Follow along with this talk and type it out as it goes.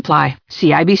Fly.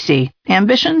 CIBC.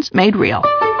 Ambitions made real.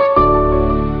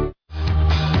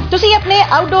 ਤੁਸੀਂ ਆਪਣੇ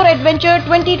outdoor adventure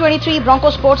 2023 broncho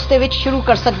sports ਦੇ ਵਿੱਚ ਸ਼ੁਰੂ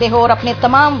ਕਰ ਸਕਦੇ ਹੋ ਔਰ ਆਪਣੇ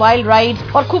तमाम ਵਾਈਲਡ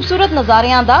ਰਾਈਡਸ ਔਰ ਖੂਬਸੂਰਤ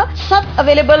ਨਜ਼ਾਰਿਆਂ ਦਾ ਸਭ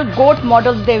ਅਵੇਲੇਬਲ ਗੋਟ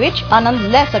ਮਾਡਲਸ ਦੇ ਵਿੱਚ ਆਨੰਦ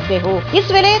ਲੈ ਸਕਦੇ ਹੋ। ਇਸ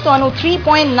ਵੇਲੇ ਤੁਹਾਨੂੰ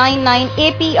 3.99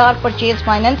 APR ਪਰਚੇਜ਼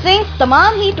ਫਾਈਨੈਂਸਿੰਗ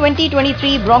तमाम ਹੀ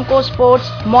 2023 ਬ੍ਰੋਂਕੋ ਸਪੋਰਟਸ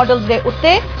ਮਾਡਲਸ ਦੇ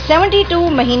ਉੱਤੇ 72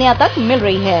 ਮਹੀਨਿਆਂ ਤੱਕ ਮਿਲ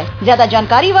ਰਹੀ ਹੈ। ਜ਼ਿਆਦਾ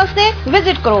ਜਾਣਕਾਰੀ ਵਾਸਤੇ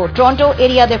ਵਿਜ਼ਿਟ ਕਰੋ ਟੋਰਾਂਟੋ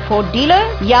ਏਰੀਆ ਦੇ ਫੋਰਡ ਡੀਲਰ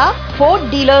ਜਾਂ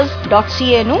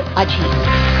forddealers.ca ਨੂੰ ਅੱਜ ਹੀ।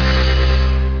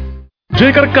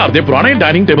 ਜੇਕਰ ਘਰ ਦੇ ਪੁਰਾਣੇ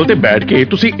ਡਾਈਨਿੰਗ ਟੇਬਲ ਤੇ ਬੈਠ ਕੇ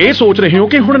ਤੁਸੀਂ ਇਹ ਸੋਚ ਰਹੇ ਹੋ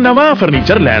ਕਿ ਹੁਣ ਨਵਾਂ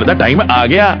ਫਰਨੀਚਰ ਲੈਣ ਦਾ ਟਾਈਮ ਆ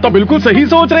ਗਿਆ ਤਾਂ ਬਿਲਕੁਲ ਸਹੀ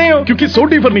ਸੋਚ ਰਹੇ ਹੋ ਕਿਉਂਕਿ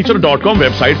sodifurniture.com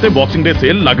ਵੈਬਸਾਈਟ ਤੇ ਬਾਕਸਿੰਗ ਡੇ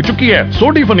ਸੇਲ ਲੱਗ ਚੁੱਕੀ ਹੈ।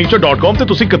 sodifurniture.com ਤੇ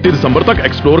ਤੁਸੀਂ 31 ਦਸੰਬਰ ਤੱਕ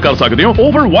ਐਕਸਪਲੋਰ ਕਰ ਸਕਦੇ ਹੋ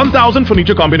over 1000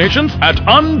 furniture combinations at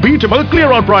unbeatable clear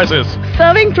on prices.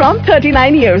 Serving from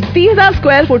 39 years 30,000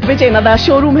 square foot ਵਿੱਚ ਇਹਨਾਂ ਦਾ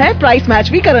ਸ਼ੋਰੂਮ ਹੈ। ਪ੍ਰਾਈਸ ਮੈਚ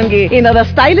ਵੀ ਕਰਨਗੇ। ਇਹਨਾਂ ਦਾ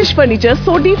ਸਟਾਈਲਿਸ਼ ਫਰਨੀਚਰ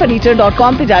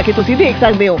sodifurniture.com ਤੇ ਜਾ ਕੇ ਤੁਸੀਂ ਦੇਖ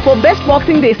ਸਕਦੇ ਹੋ। For best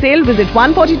boxing day sale visit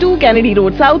 142 Kennedy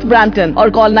Road South Brampton or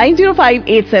call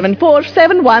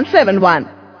 9058747171।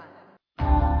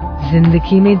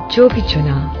 जिंदगी में जो भी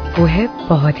चुना वो है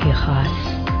बहुत ही खास,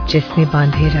 जिसने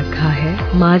बांधे रखा है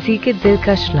माजी के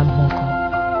दिलकश लम्हों को,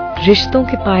 रिश्तों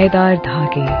के पायदार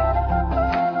धागे,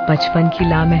 बचपन की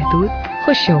लामहदूद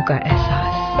खुशियों का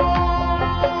एहसास,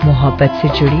 मोहब्बत से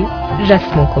जुड़ी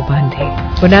रस्मों को बांधे।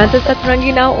 Bonanza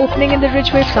Satrangi now opening in the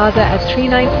Ridgeway Plaza at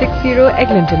 3960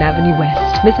 Eglinton Avenue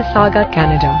West, Mississauga,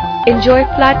 Canada. Enjoy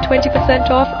flat 20%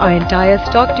 off our entire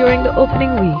stock during the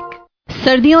opening week.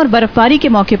 सर्दियों और बर्फबारी के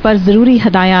मौके पर जरूरी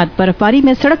हदायत। बर्फबारी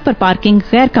में सड़क पर पार्किंग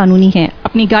गैर कानूनी है।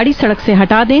 अपनी गाड़ी सड़क से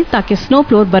हटा दें ताकि स्नो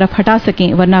फ्लोर बर्फ हटा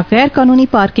सकें, वरना गैर कानूनी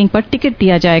पार्किंग पर टिकट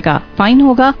दिया जाएगा, फाइन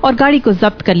होगा और गाड़ी को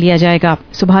जब्त कर लिया जाएगा।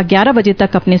 सुबह 11 बजे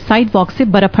तक अपने साइड वॉक से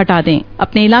बर्फ हटा दें।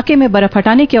 अपने इलाके में बर्फ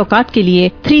हटाने के औकात के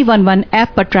लिए 311 ऐप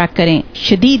पर ट्रैक करें।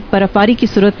 शदीद बर्फबारी की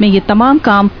सूरत में ये तमाम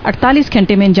काम 48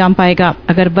 घंटे में अंजाम पाएगा।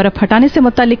 अगर बर्फ हटाने से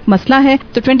मुतालिक मसला है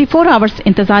तो 24 आवर्स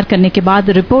इंतजार करने के बाद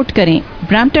रिपोर्ट करें।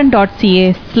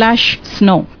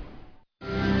 brampton.ca/snow।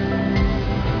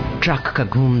 ट्रक का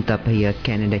घूमता पहिया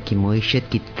कनाडा की मईशत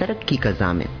की तरक्की का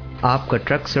ज़ामिन। आपका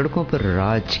ट्रक सड़कों पर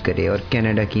राज करे और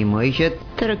कनाडा की मईशत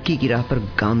तरक्की की राह पर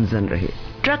गामजन रहे।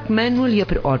 ट्रक मैनुअल या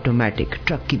फिर ऑटोमेटिक,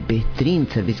 ट्रक की बेहतरीन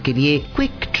सर्विस के लिए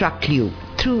quick truck lube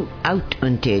throughout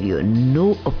Ontario, no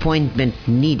appointment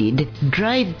needed,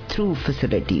 drive through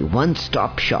facility, one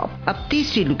stop shop. अब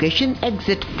तीसरी location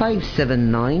exit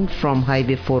 579 from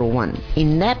highway 401 in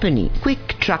Napanee. Quick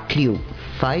truck lube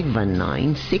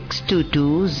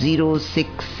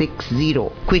 519-622-0660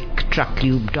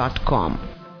 quicktrucklube.com।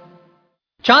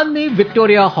 Chandni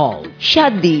Victoria hall,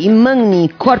 शादी, मंगनी,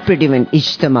 कॉर्पोरेट इवेंट,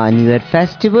 इज्तिमा, new year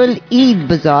festival, Eid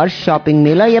बाजार, shopping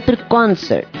मेला या फिर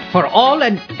concert. For all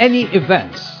and any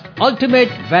events, ultimate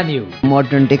venue,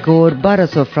 modern decor,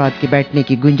 1200 अफराद के बैठने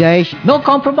की गुंजाइश, no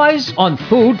compromise on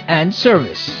food and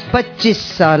service, 25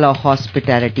 साल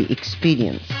hospitality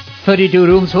experience, 32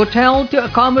 rooms hotel to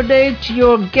accommodate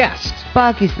your guests.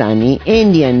 Pakistani,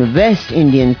 Indian, west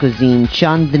Indian cuisine,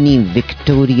 Chandni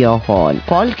Victoria hall.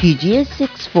 Call कीजिए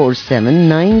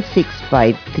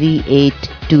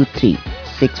 647-965-3823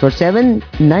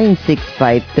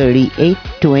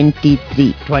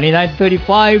 647-965-3823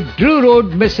 2935 Drew Road,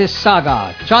 Mississauga,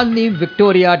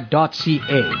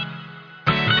 chandnivictoria.ca।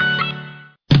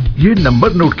 ये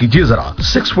number note कीजिए जरा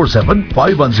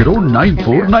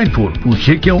 647-510-9494।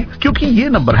 पूछिए क्यों? क्योंकि ये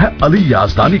नंबर है अली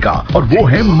याजदानी का और वो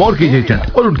है मॉर्गेज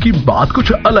एजेंट और उनकी बात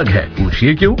कुछ अलग है।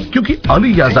 पूछिए क्यों? क्योंकि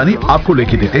अली याजदानी आपको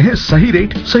लेके देते हैं सही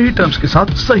रेट, सही टर्म्स के साथ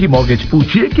सही मॉर्गेज।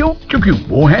 पूछिए क्यों? क्योंकि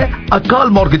वो है अकाल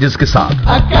मॉर्गेजेस के साथ।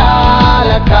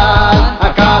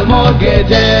 Akal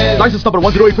mortgages, license number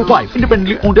 10845,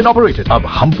 independently owned and operated. अब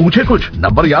हम पूछे कुछ,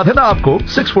 नंबर याद है ना आपको?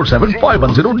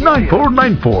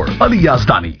 647-510-9494। Ali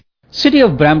Yazdani. City of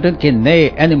Brampton के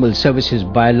नए एनिमल सर्विसेज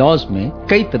बायलॉज में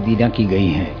कई तब्दीलियां की गई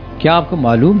हैं। क्या आपको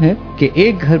मालूम है कि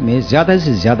एक घर में ज्यादा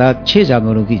से ज्यादा 6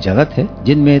 जानवरों की इजाजत है,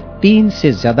 जिनमें 3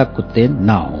 से ज्यादा कुत्ते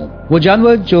ना हों। वो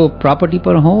जानवर जो प्रॉपर्टी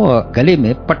पर हों और गले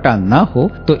में पट्टा ना हो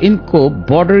तो इनको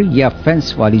बॉर्डर या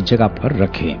फेंस वाली जगह पर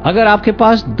रखें। अगर आपके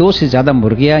पास 2 से ज्यादा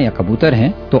मुर्गियां या कबूतर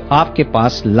हैं तो आपके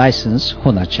पास लाइसेंस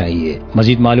होना चाहिए।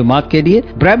 मजीद मालूमात के लिए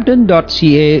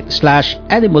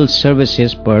brampton.ca/animal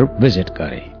services पर विजिट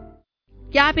करें।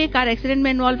 क्या आप एक कार एक्सीडेंट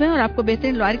में इन्वॉल्व हैं और आपको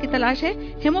बेहतरीन लॉयर की तलाश है?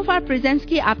 हेमोफार प्रेजेंट्स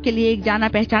की आपके लिए एक जाना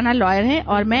पहचाना लॉयर है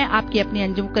और मैं आपकी अपनी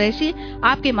अंजुम कुरैशी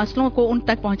आपके मसलों को उन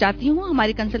तक पहुंचाती हूं।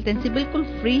 हमारी कंसल्टेंसी बिल्कुल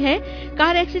फ्री है।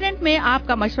 कार एक्सीडेंट में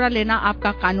आपका मशवरा लेना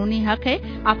आपका कानूनी हक है।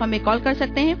 आप हमें कॉल कर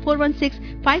सकते हैं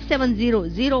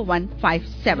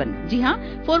 416-570-0157। जी हाँ,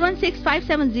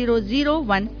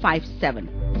 416-570-0157।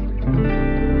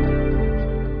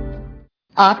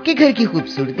 آپ کے گھر کی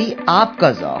خوبصورتی، آپ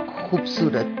کا ذوق،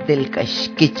 خوبصورت دلکش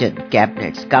kitchen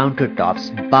cabinets, counter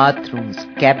tops, bath rooms,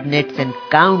 cabinets and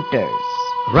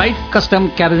counters. Right custom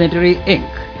کیبنیٹری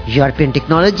Inc. European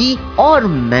technology اور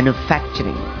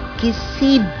مینوفیکچرنگ.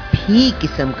 کسی بھی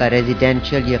قسم کا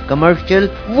ریزیڈینشل یا commercial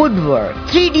wood work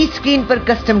 3D screen پر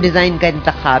کسٹم ڈیزائن کا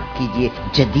انتخاب کیجیے.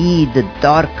 جدید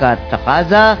دور کا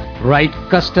تقاضا. Right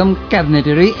custom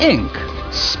کیبنیٹری Inc.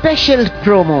 Special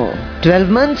promo 12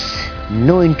 months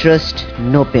نو انٹرسٹ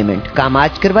نو پیمنٹ. کام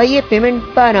آج کروائیے، پیمنٹ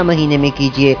 12 مہینے میں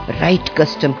کیجیے. رائٹ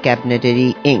کسٹم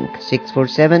کیبنیٹری انک.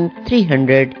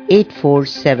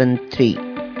 647-300-8473.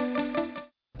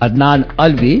 Adnan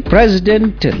Alvi,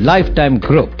 president life time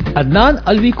group. Adnan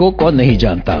Alvi کو کون نہیں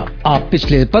جانتا؟ آپ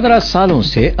پچھلے 15 سالوں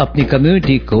سے اپنی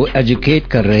کمیونٹی کو ایجوکیٹ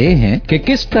کر رہے ہیں کہ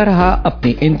کس طرح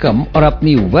اپنی انکم اور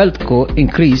اپنی ویلتھ کو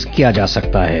انکریز کیا جا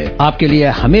سکتا ہے. آپ کے لیے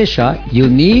ہمیشہ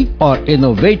یونیک اور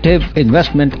انوویٹو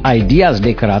انویسٹمنٹ آئیڈیاز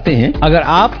لے کر آتے ہیں. اگر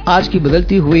آپ آج کی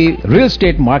بدلتی ہوئی ریل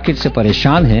اسٹیٹ مارکیٹ سے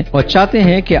پریشان ہیں اور چاہتے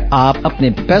ہیں کہ آپ اپنے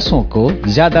پیسوں کو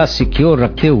زیادہ سیکیور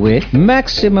رکھتے ہوئے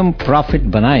میکسیمم پروفٹ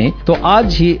بنائیں تو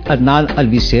آج ہی عدنان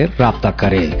الوی سے رابطہ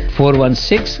کریں.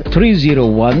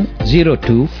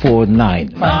 416-301-0249.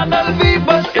 عدنان الوی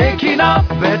بس ایک ہی نام،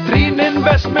 بہترین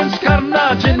انویسٹمنٹس کرنا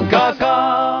جن کا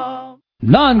کام.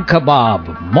 نان کباب،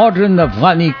 ماڈرن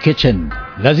افغانی کچن،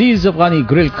 لذیذ Afghani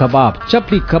grill kebab,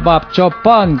 chapli kebab,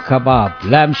 chopan kebab,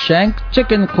 lamb shank,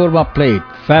 chicken korma plate,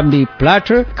 family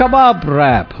platter, kebab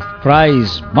wrap,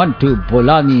 fries, mantu,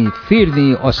 bolani,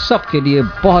 phirni اور سب کے لیے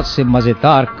بہت سے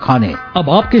مزیدار کھانے. اب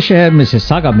آپ کے شہر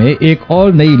مسیساگا میں ایک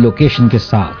اور نئی لوکیشن کے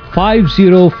ساتھ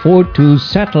 5042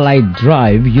 satellite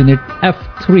drive unit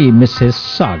F3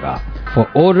 Mississauga. For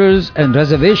orders and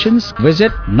reservations,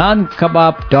 visit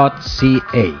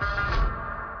nankebab.ca.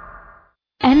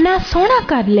 اینا سونا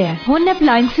کر لیا ہن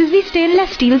اپلائنسز بھی سٹینلیس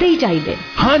سٹیل دے ہی چاہیے.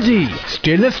 ہاں جی،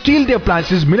 سٹینلیس سٹیل دے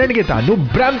اپلائنسز ملن گے تانوں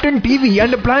Brampton TV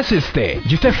and appliances تے،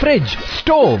 جتے fridge,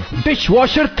 stove, dish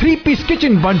washer, 3 piece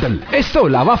kitchen bundle, اس تو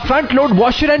علاوہ front load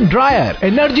washer and dryer,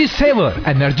 energy saver,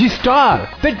 energy star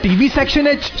تے ٹی وی سیکشن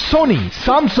وچ سونی،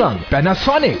 سیمسنگ،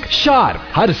 پیناسونک، شارپ،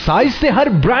 ہر سائز تے ہر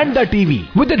برانڈ دا TV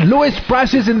with the lowest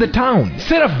prices in the town.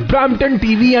 صرف Brampton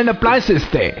TV and appliances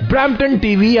تے. Brampton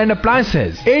TV and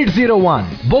appliances 801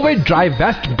 بووے drive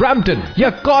west Brampton یا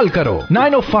call کرو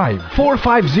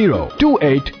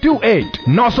 905-450-2828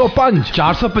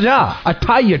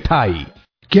 905-450-2828.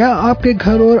 کیا آپ کے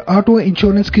گھر اور آٹو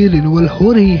انشورنس کی رینیول ہو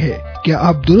رہی ہے؟ کیا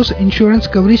آپ درست انشورنس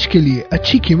کوریج کے لیے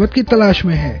اچھی قیمت کی تلاش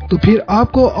میں ہیں؟ تو پھر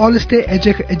آپ کو آل اسٹے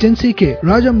ایجنسی کے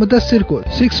راجہ مدثر کو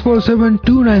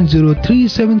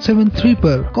 647-290-3773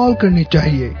 پر کال کرنی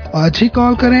چاہیے. آج ہی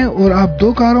کال کریں اور آپ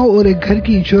 2 کاروں اور ایک گھر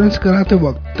کی انشورنس کراتے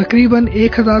وقت تقریباً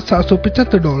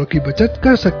 $1,775 کی بچت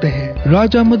کر سکتے ہیں.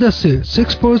 راجہ مدثر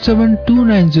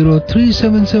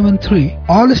 647-290-3773.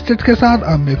 آل اسٹیٹ کے ساتھ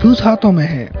آپ محفوظ ہاتھوں میں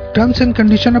ہیں. Terms and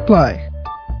condition apply.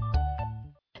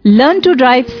 Learn to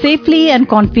drive safely and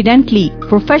confidently.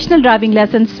 Professional driving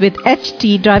lessons with HT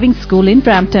Driving School in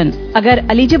Brampton. اگر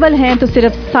eligible ہیں تو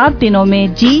صرف 7 دنوں میں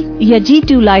G یا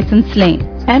G2 لائسنس لیں.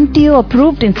 MTO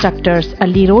approved instructors,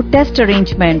 early road test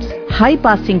arrangements, high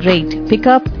passing rate, pick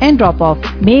up and drop off,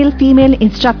 male female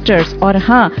instructors اور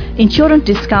ہاں insurance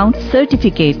discount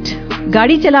certificate.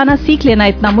 گاڑی چلانا سیکھ لینا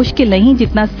اتنا مشکل نہیں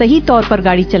جتنا صحیح طور پر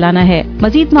گاڑی چلانا ہے.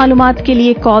 مزید معلومات کے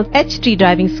لیے کال HT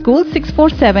Driving School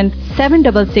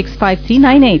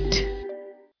 647-766-5398.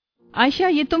 عائشہ،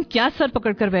 یہ تم کیا سر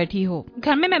پکڑ کر بیٹھی ہو؟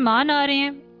 گھر میں مہمان آ رہے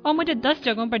ہیں اور مجھے 10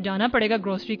 جگہوں پر جانا پڑے گا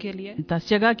گروسری کے لیے. 10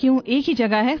 جگہ کیوں؟ ایک ہی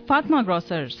جگہ ہے، فاطمہ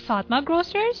گروسرز. فاطمہ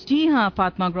گروسرز؟ جی ہاں،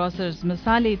 فاطمہ گروسرز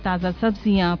مسالے، تازہ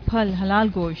سبزیاں، پھل، حلال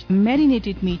گوشت،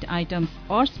 میرینیٹڈ میٹ آئٹمز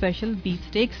اور اسپیشل بیف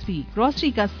سٹیکس بھی.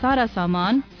 گروسری کا سارا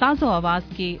سامان ساز و آواز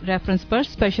کے ریفرنس پر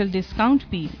اسپیشل ڈسکاؤنٹ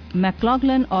بھی.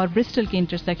 میکلاگلن اور برسٹل کے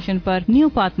intersection per new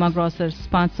Fatima grocers,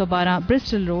 512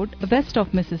 Bristol road, waste of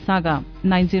Mississauga.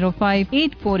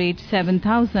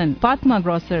 905-848-7000. Fatima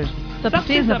grocers, سب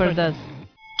سے زبردست.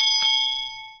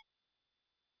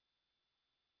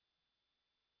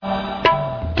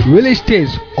 ویلیج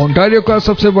ٹیسٹ اونٹاریو کا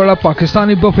سب سے بڑا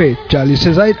پاکستانی بفے 40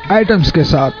 سے زائد آئٹمز کے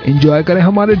ساتھ. انجوائے کریں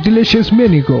ہمارے ڈیلیشیس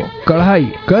مینو کو. Karahi,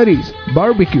 curries,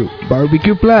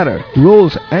 barbecue platter,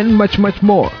 rolls and much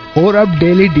more. اور اب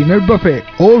ڈیلی ڈنر بفے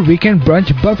اور ویکینڈ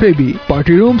برنچ بفے بھی.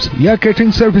 پارٹی رومز یا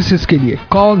کیٹرنگ سروسز کے لیے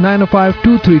کال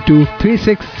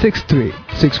 905-232-3663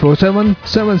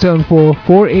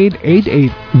 647-774-4888.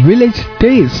 Village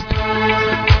test.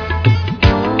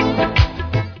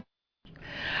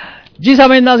 جی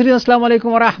سامعین ناظرین، السلام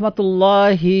علیکم ورحمۃ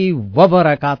اللہ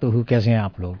وبرکاتہ. کیسے ہیں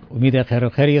آپ لوگ؟ امید ہے خیر و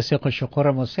خیریت سے، خوش و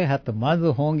خرم و صحت مند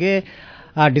ہوں گے.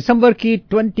 دسمبر کی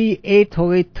 28 ہو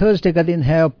گئی، تھرسڈے کا دن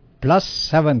ہے.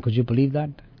 +7, could you believe that?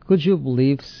 Could you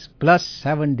believe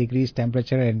 +7 degrees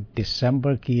temperature in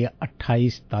December की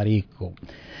 28 तारीख को?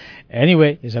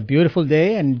 Anyway, it's a beautiful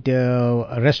day and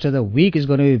rest of the week is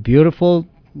going to be beautiful.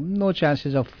 No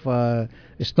chances of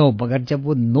snow. मगर जब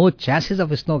वो no chances of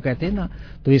snow कहते हैं ना,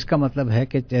 तो इसका मतलब है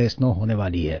कि snow होने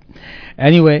वाली है.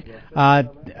 Anyway,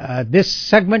 this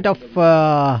segment of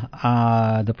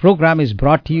the program is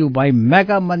brought to you by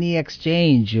Mega Money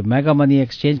Exchange. Mega Money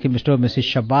Exchange के मिस्टर और मिसेस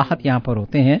शबाहत यहाँ पर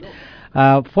होते हैं.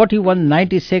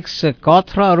 4196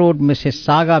 कोथरा रोड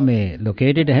मिसिसागा में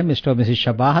लोकेटेड है मिस्टर और मिसेस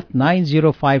शबाहत.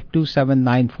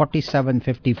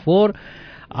 9052794754.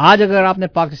 आज अगर आपने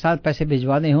पाकिस्तान पैसे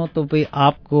भिजवाने हो तो भी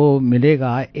आपको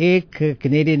मिलेगा एक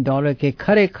कैनेडियन डॉलर के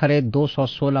खरे खरे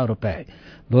 216 रुपए.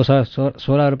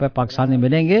 216 रुपए पाकिस्तान में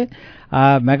मिलेंगे.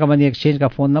 मेगा मनी एक्सचेंज का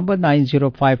फोन नंबर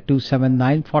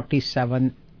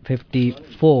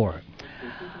 9052794754.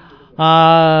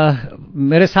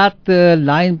 मेरे साथ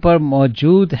लाइन पर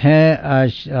मौजूद हैं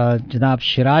जनाब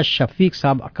शिराज शफीक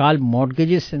साहब. अकाल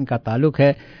मॉर्गेजेस से इनका ताल्लुक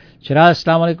है. शिराज,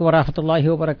 अस्सलाम वालेकुम वरहमतुल्लाहि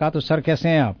वबरकातुहू. सर कैसे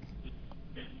हैं आप?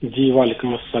 जी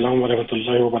वालेकुम अस्सलाम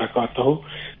वरहमतुल्लाहि वबरकातुहू.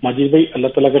 माजिद भाई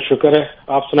अल्लाह ताला का शुक्र है,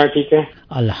 आप सुना ठीक है?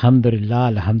 अल्हम्दुलिल्लाह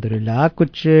अल्हम्दुलिल्लाह.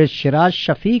 कुछ शिराज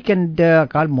शफीक एंड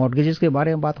अकाल मॉर्गेजेस के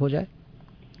बारे में बात हो जाए.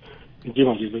 जी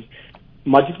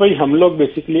माजिद भाई हम लोग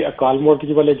बेसिकली अकाल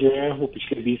मॉर्गेज वाले जो हैं वो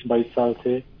पिछले 20-22 साल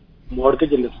से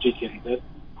मॉर्गेज इंडस्ट्री के अंदर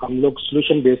हम लोग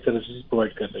सोल्यूशन बेस्ड सर्विसेज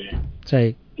प्रोवाइड कर रहे हैं.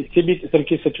 सही. किसी भी किस्म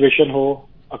की सिचुएशन हो,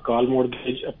 अकाल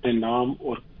मॉर्गेज अपने नाम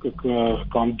और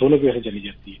काम दोनों की वजह से चली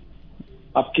जाती है.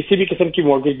 आप किसी भी किस्म की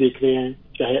मॉर्गेज देख रहे हैं,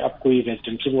 चाहे आप कोई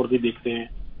रेजिडेंशियल मॉर्गेज देख रहे हैं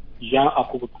या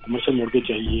आपको कोई कमर्शियल मॉर्गेज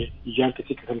चाहिए या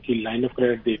किसी किस्म की लाइन ऑफ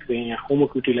क्रेडिट देख रहे हैं या home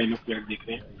equity line of credit देख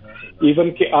रहे हैं, इवन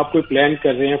कि आप कोई प्लान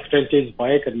कर रहे हैं फ्रेंचाइज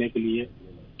बाय करने के लिए,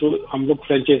 तो हम लोग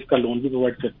फ्रेंचाइज का लोन भी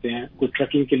प्रोवाइड करते हैं. कोई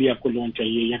ट्रकिंग के लिए आपको लोन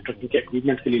चाहिए या ट्रकिंग के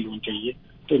इक्विपमेंट के लिए लोन चाहिए,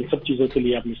 तो इन सब चीजों के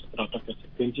लिए आप मुझसे रब्ता कर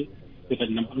सकते हैं. जी मेरा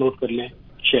नंबर नोट कर लें,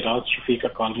 शिराज शफीक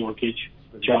अकाल मॉर्गेज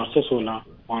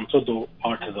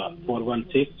 416-502-8000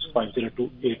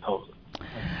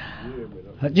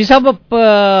 416-502-8000. जी साहब, अब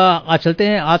आज चलते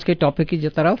हैं आज के टॉपिक की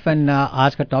तरफ. एंड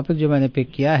आज का टॉपिक जो मैंने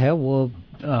पिक किया है वो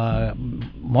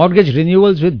mortgage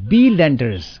renewals with B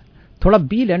lenders. थोड़ा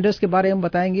बी लेंडर्स के बारे में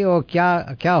बताएंगे और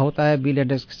क्या क्या होता है बी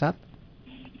लेंडर्स के साथ.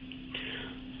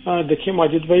 देखिए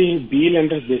माजिद भाई, बी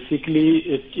लेंडर्स बेसिकली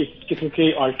एक किस्म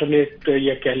के अल्टरनेट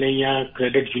या कह लें या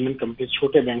क्रेडिट यूनियन कंपनी,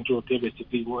 छोटे बैंक जो होते हैं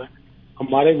बेसिकली वो है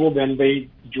हमारे वो बहन भाई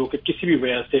जो कि किसी भी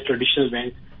वजह से ट्रेडिशनल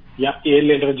बैंक या ए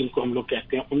लेंडर जिनको हम लोग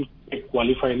कहते हैं उन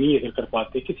क्वालिफाई नहीं अगर कर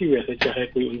पाते किसी वजह से, चाहे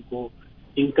कोई उनको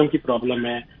इनकम की प्रॉब्लम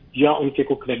है या उनके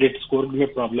को क्रेडिट स्कोर में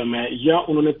प्रॉब्लम है या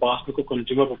उन्होंने पास में कोई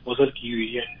कंज्यूमर प्रपोजल की हुई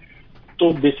है, तो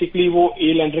बेसिकली वो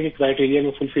ए लेंडर के क्राइटेरिया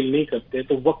में फुलफिल नहीं करते,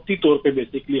 तो वक्ती तौर पे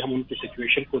बेसिकली हम उनकी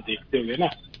सिचुएशन को देखते हुए ना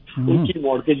उनकी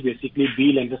मॉर्गेज बेसिकली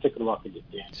बी लेंडर से करवा के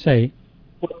देते हैं. सही.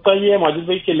 होता ये है माजिद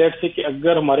भाई के लेट से कि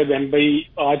अगर हमारे बहन भाई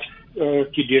आज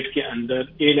की डेट के अंदर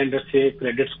ए लेंडर से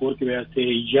क्रेडिट स्कोर की वजह से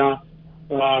या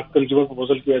कंज्यूमर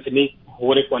प्रपोजल की वजह से नहीं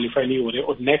हो रहे, क्वालिफाई नहीं हो रहे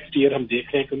और नेक्स्ट ईयर हम देख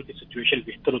रहे हैं कि उनकी सिचुएशन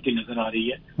बेहतर होती नजर आ रही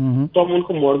है, तो हम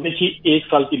उनको मॉर्गेज ही 1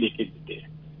 साल की लेके देते हैं.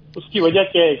 उसकी वजह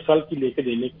क्या है 1 साल की लेके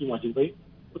देने की माजिद भाई?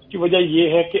 उसकी वजह ये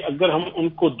है कि अगर हम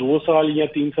उनको 2 साल या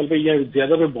 3 साल पे या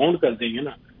ज्यादा पे बाउंड कर देंगे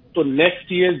ना, तो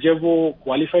नेक्स्ट ईयर जब वो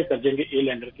क्वालिफाई कर जाएंगे ए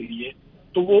लेंडर के लिए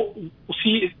तो वो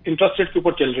उसी इंटरेस्ट रेट के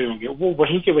ऊपर चल रहे होंगे, वो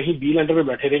वहीं के वहीं बी लेंडर पे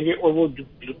बैठे रहेंगे और वो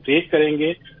ब्रेक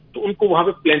करेंगे तो उनको वहां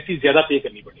पे प्लेंटी ज्यादा पे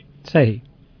करनी पड़ेगी. सही.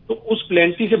 तो उस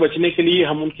प्लेंटी से बचने के लिए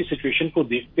हम उनकी सिचुएशन को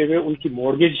देखते हुए उनकी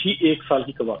मॉर्गेज ही 1 साल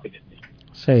की करवा के देते हैं.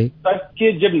 सही.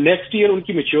 ताकि जब नेक्स्ट ईयर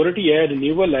उनकी मैच्योरिटी है,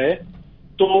 रिन्यूअल है,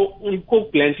 तो उनको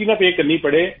प्लेंटी ना पे करनी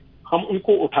पड़े, हम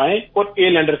उनको उठाएं और ए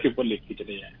लेंडर के ऊपर लेके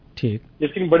चले जाएं. ठीक.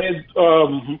 लेकिन बड़े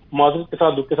माजूर के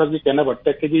साथ दुख के साथ ये कहना पड़ता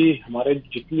है कि जी हमारे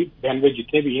जितनी बहन भाई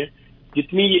जितने भी हैं,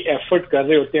 जितनी ये एफर्ट कर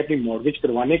रहे होते हैं अपनी मॉर्गेज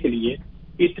करवाने के लिए,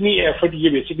 इतनी एफर्ट ये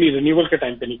बेसिकली रिन्यूअल के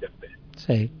टाइम पे नहीं करते हैं.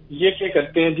 सही. ये क्या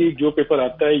करते हैं जी, जो पेपर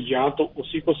आता है या तो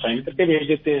उसी को साइन करके भेज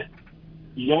देते हैं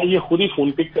या ये खुद ही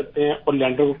फोन पिक करते हैं और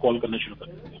लैंडर को कॉल करना शुरू कर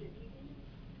देते हैं.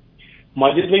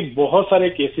 माजिद भाई बहुत सारे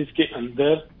केसेस के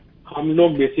अंदर हम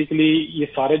लोग बेसिकली ये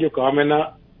सारे जो काम है ना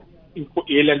इनको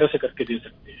ए लेंडर से करके दे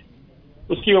सकते हैं.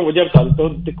 उसकी मैं वजह बता देता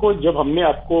हूँ. देखो जब हमने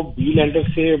आपको बी लेंडर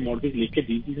से मॉर्गेज लेके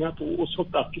दी थी ना, तो उस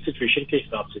वक्त आपकी सिचुएशन के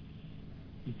हिसाब से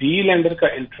बी लेंडर का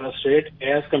interest rate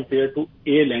as compare to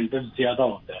A lender ज्यादा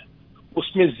होता है.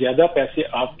 उसमें ज्यादा पैसे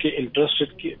आपके इंटरेस्ट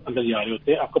रेट के अंदर जा रहे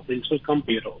होते हैं, आपका प्रिंसिपल कम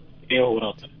पे हो रहा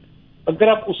होता है. अगर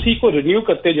आप उसी को रिन्यू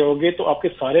करते जाओगे तो आपके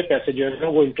सारे पैसे जो है ना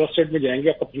वो इंटरेस्ट रेट में जाएंगे,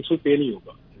 आपका प्रिंसिपल पे नहीं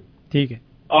होगा. ठीक है.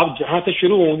 आप जहां से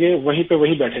शुरू होंगे वहीं पे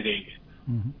वहीं बैठे रहेंगे.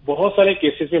 बहुत सारे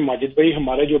केसेस में माजिद भाई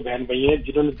हमारे जो बहन भाई हैं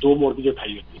जिन्होंने 2 मॉर्गेज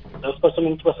उठाई होती है, 10%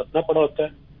 उनके पास अपना पड़ा होता है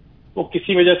وہ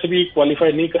کسی وجہ سے بھی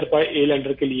کوالیفائی نہیں کر پائے اے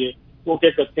لینڈر کے لیے، وہ کیا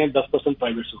کرتے ہیں 10%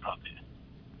 پرائیویٹ سے اٹھاتے ہیں،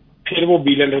 پھر وہ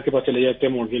بی لینڈر کے پاس چلے جاتے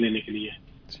ہیں مورگیج لینے کے لیے.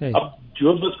 اب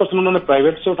جو 10% انہوں نے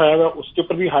پرائیویٹ سے اٹھایا ہوا اس کے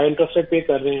اوپر بھی ہائی انٹرسٹ ریٹ پے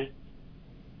کر رہے ہیں،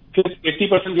 پھر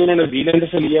 80% جو انہوں نے بی لینڈر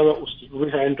سے لیا ہوا اس کے اوپر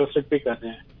بھی ہائی انٹرسٹ ریٹ پے کر رہے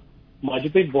ہیں.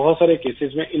 ماجد بھائی بہت سارے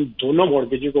کیسز میں ان دونوں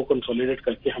مورگیجوں کو کنسولیڈیٹ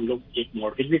کر کے ہم لوگ ایک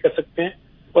مورگیج بھی کر سکتے ہیں،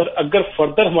 اور اگر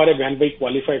فردر ہمارے بہن بھائی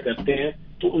کوالیفائی کرتے ہیں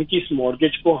تو ان کی اس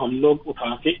مورگیج کو ہم لوگ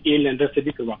اٹھا کے اے لینڈر سے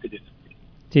بھی کروا کے دے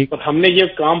سکتے ہیں. اور ہم نے یہ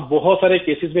کام بہت سارے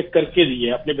کیسز میں کر کے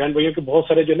دیے، اپنے بہن بھائیوں کے بہت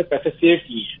سارے جو ہے پیسے سیو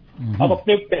کیے ہیں. آپ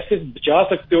اپنے پیسے بچا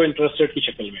سکتے ہو انٹرسٹ ریٹ کی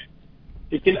شکل میں،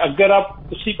 لیکن اگر آپ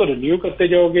اسی کو رینیو کرتے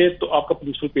جاؤ گے تو آپ کا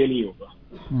پرنسپل پے نہیں ہوگا،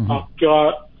 آپ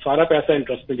کا سارا پیسہ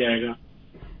انٹرسٹ میں جائے گا،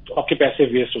 تو آپ کے پیسے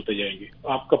ویسٹ ہوتے جائیں گے،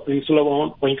 آپ کا پرنسپل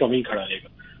اماؤنٹ وہیں کا وہیں کھڑا رہے گا.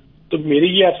 تو میری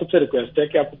یہ آپ سب سے ریکویسٹ ہے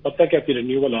کہ آپ کو پتہ کہ آپ کی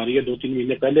رینیول آ رہی ہے 2-3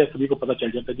 مہینے پہلے، سبھی کو پتہ چل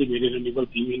جاتا ہے جی میری رینیول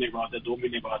 3 مہینے بعد ہے، 2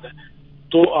 مہینے بعد ہے،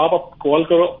 تو آپ کال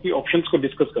کرو، اپنی آپشنس کو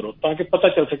ڈسکس کرو تاکہ پتہ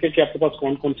چل سکے کہ آپ کے پاس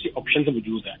کون کون سی آپشنز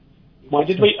موجود ہیں.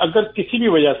 ماجد بھائی اگر کسی بھی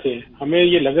وجہ سے ہمیں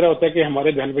یہ لگ رہا ہوتا ہے کہ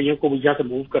ہمارے بہن بھائیوں کو یہاں سے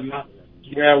موو کرنا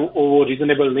جو ہے وہ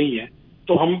ریزنیبل نہیں ہے،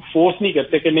 تو ہم فورس نہیں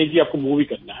کرتے کہ نہیں جی آپ کو موو ہی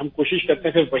کرنا ہے، ہم کوشش کرتے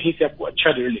ہیں کہ وہیں سے آپ کو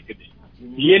اچھا ریٹ لے کے دیں.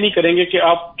 یہ نہیں کریں گے کہ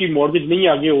آپ کی مورگیج نہیں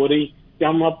آگے ہو رہی، کہ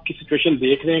ہم آپ کی سچویشن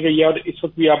دیکھ رہے ہیں کہ یار اس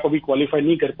وقت بھی آپ ابھی کوالیفائی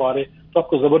نہیں کر پا رہے تو آپ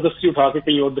کو زبردستی اٹھا کے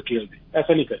کہیں اور دھکیل دیں.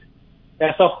 ایسا نہیں کریں،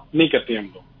 ایسا نہیں کرتے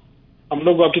ہم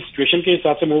لوگ آپ کی سچویشن کے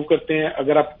حساب سے موو کرتے ہیں.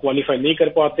 اگر آپ کوالیفائی نہیں کر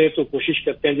پاتے تو کوشش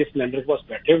کرتے ہیں جس لینڈر کے پاس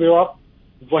بیٹھے ہوئے ہو آپ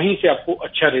وہیں سے آپ کو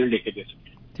اچھا ریٹ لے کے دے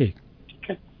سکیں. ٹھیک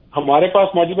ہے، ہمارے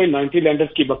پاس ماجد بھائی 90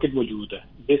 لینڈرز کی بکٹ موجود ہے.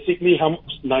 بیسکلی ہم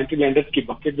اس 90 لینڈرز کی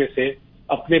بکٹ میں سے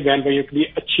اپنے بہن بھائیوں کے لیے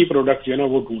اچھی پروڈکٹ جو ہے نا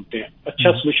وہ ڈھونڈتے ہیں،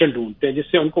 اچھا سولوشن ڈھونڈتے ہیں جس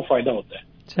سے ان کو فائدہ ہوتا ہے.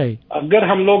 صحیح. اگر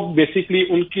ہم لوگ بیسکلی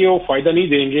ان کی وہ فائدہ نہیں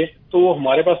دیں گے تو وہ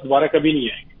ہمارے پاس دوبارہ کبھی نہیں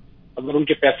آئیں گے. اگر ان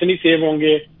کے پیسے نہیں سیو ہوں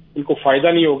گے، ان کو فائدہ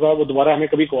نہیں ہوگا، وہ دوبارہ ہمیں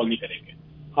کبھی کال نہیں کریں گے.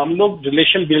 ہم لوگ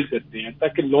ریلیشن بلڈ کرتے ہیں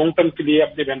تاکہ لانگ ٹرم کے لیے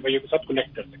اپنے بہن بھائیوں کے ساتھ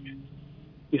کنیکٹ کر سکیں.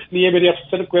 اس لیے میری آپ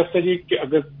سے ریکویسٹ ہے جی کہ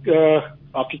اگر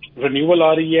آپ کی رینیول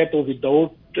آ رہی ہے تو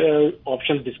وداؤٹ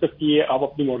آپشن ڈسکس کیے آپ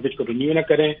اپنی مورگیج کو رینیو نہ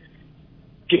کریں.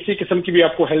 کسی قسم کی بھی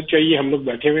آپ کو ہیلپ چاہیے ہم لوگ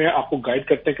بیٹھے ہوئے ہیں، آپ کو گائیڈ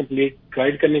کرتے ہیں، کمپلیٹ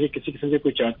گائیڈ کرنے کے کسی قسم سے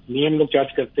کوئی چارج نہیں ہم لوگ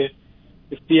چارج کرتے.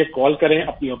 اس لیے کال کریں،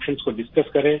 اپنی آپشنس کو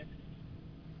ڈسکس کریں.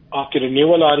 آپ کی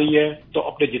رینیول آ رہی ہے تو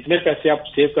اپنے جتنے پیسے آپ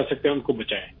سیو کر سکتے ہیں ان کو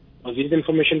بچائیں. مزید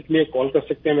انفارمیشن کے لیے کال کر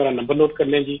سکتے ہیں، میرا نمبر نوٹ کر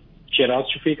لیں جی، شیراز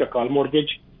شفیق اکال مورگیج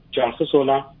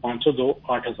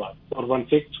 416-502-8000 اور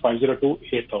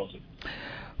 416-502-8000.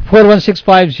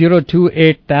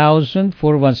 416-502-8000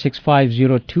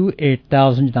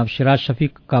 416-502-8000 جناب شیراز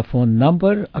شفیق کا فون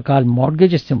نمبر اکال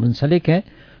مارگیج سے منسلک ہے.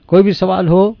 کوئی بھی سوال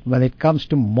ہو when it comes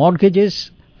to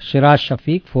mortgages Shiraz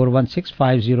شفیق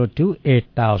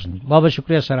 416-502-8000. بہت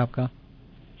شکریہ سر آپ کا.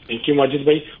 تھینک یو ماجد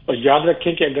بھائی، اور یاد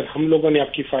رکھیں کہ اگر ہم لوگوں نے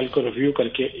آپ کی فائل کو ریویو کر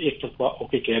کے ایک دفعہ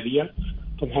اوکے کہہ دیا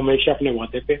تو ہم ہمیشہ اپنے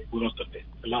وعدے پہ پورا کرتے ہیں.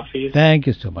 اللہ حافظ. تھینک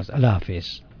یو سو مچ. اللہ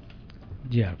حافظ.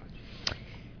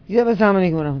 جی السلام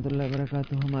علیکم ورحمۃ اللہ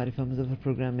وبرکاتہ. ہمارے فہم ظفر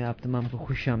پروگرام میں آپ تمام کو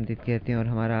خوش آمدید کہتے ہیں اور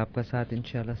ہمارا آپ کا ساتھ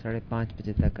انشاءاللہ 5:30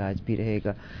 بجے تک آج بھی رہے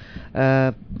گا.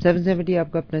 770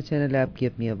 آپ کا اپنا چینل ہے، آپ کی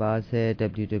اپنی آواز ہے.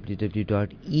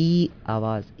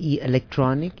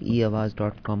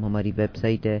 www.eawaz.com ہماری ویب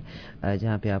سائٹ ہے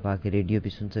جہاں پہ آپ آ کے ریڈیو بھی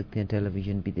سن سکتے ہیں، ٹیلی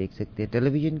ویژن بھی دیکھ سکتے ہیں. ٹیلی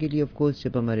ویژن کے لیے آف کورس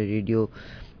جب ہمارے ریڈیو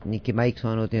کے مائکس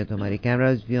آن ہوتے ہیں تو ہمارے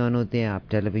کیمراز بھی آن ہوتے ہیں. آپ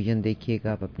ٹیلی ویژن دیکھیے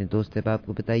گا، آپ اپنے دوست احباب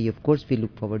کو بتائیے. Of course we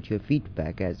look forward to your feed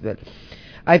back as well.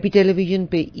 I P television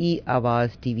پہ ای آواز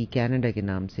ٹی وی کینیڈا کے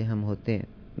نام سے ہم ہوتے ہیں.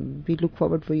 We look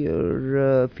forward for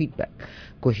your feedback.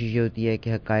 کوشش یہ ہوتی ہے کہ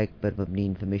حقائق پر مبنی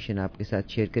انفارمیشن آپ کے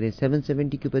ساتھ شیئر کریں.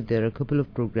 770 کے اوپر there are couple of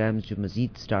programs جو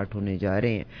مزید سٹارٹ ہونے جا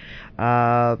رہے ہیں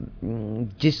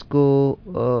جس کو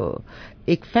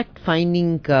ایک فیکٹ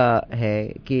فائنڈنگ کا ہے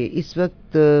کہ اس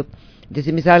وقت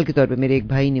جیسے مثال کے طور پہ میرے ایک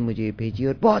بھائی نے مجھے بھیجی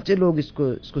اور بہت سے لوگ اس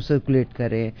کو سرکولیٹ کر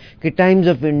رہے ہیں کہ ٹائمز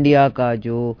آف انڈیا کا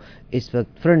جو اس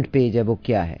وقت فرنٹ پیج ہے وہ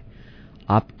کیا ہے.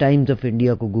 آپ ٹائمز آف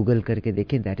انڈیا کو گوگل کر کے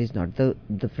دیکھیں، that is not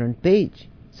the front page.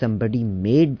 somebody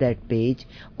made that page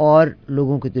اور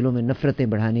لوگوں کے دلوں میں نفرتیں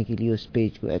بڑھانے کے لیے اس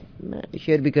پیج کو میں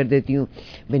شیئر بھی کر دیتی ہوں.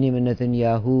 بنیامین نتن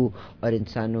یاہو اور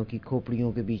انسانوں کی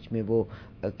کھوپڑیوں کے بیچ میں وہ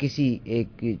کسی ایک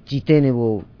چیتے نے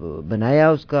وہ بنایا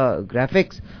اس کا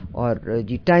گرافکس اور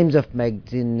جی ٹائمز آف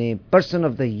میگزین نے پرسن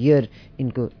آف دا ایئر ان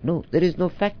کو نو دیر از نو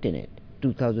فیکٹ ان اٹ.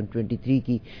 2023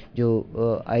 کی جو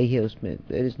آئی ہے اس میں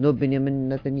there is no Benjamin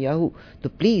Nitin Yahoo. تو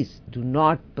please do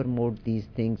not promote these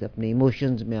things. اپنے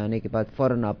ایموشنز میں آنے کے بعد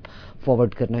فوراً آپ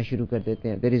فارورڈ کرنا شروع کر دیتے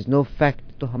ہیں. there is no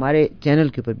fact تو ہمارے چینل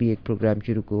کے اوپر بھی ایک پروگرام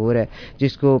شروع ہو رہا ہے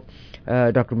جس کو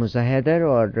ڈاکٹر مرزا حیدر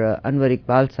اور انور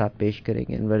اقبال صاحب پیش کریں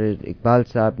گے. انور اقبال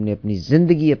صاحب نے اپنی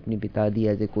زندگی اپنی بتا دی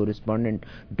as a correspondent.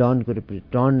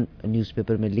 Dawn news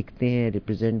paper میں لکھتے ہیں,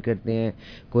 ریپرزینٹ کرتے ہیں,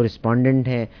 کورسپونڈنٹ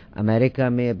ہیں امریکہ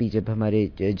میں. ابھی جب ہمارے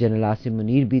جنرل عاصم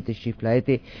منیر بھی تشریف لائے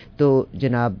تھے تو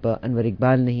جناب انور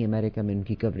اقبال نے ہی امریکہ میں ان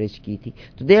کی کوریج کی تھی.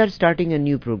 تو they are starting a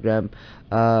new program.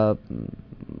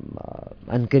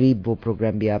 ان قریب وہ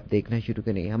پروگرام بھی آپ دیکھنا شروع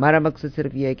کریں گے. ہمارا مقصد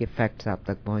صرف یہ ہے کہ فیکٹس آپ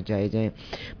تک پہنچائے جائیں.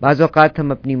 بعض اوقات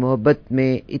ہم اپنی محبت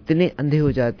میں اتنے اندھے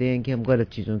ہو جاتے ہیں کہ ہم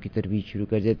غلط چیزوں کی ترویج شروع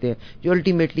کر دیتے ہیں جو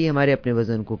الٹیمیٹلی ہمارے اپنے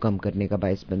وزن کو کم کرنے کا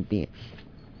باعث بنتی ہیں.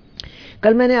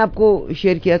 کل میں نے آپ کو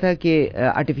شیئر کیا تھا کہ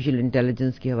آرٹیفیشیل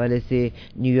انٹیلیجنس کے حوالے سے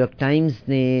نیو یارک ٹائمز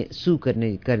نے سو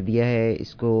کر دیا ہے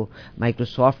اس کو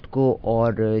مائکروسافٹ کو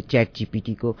اور چیٹ جی پی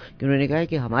ٹی کو, کہ انہوں نے کہا ہے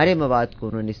کہ ہمارے مواد کو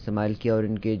انہوں نے استعمال کیا اور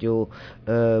ان کے جو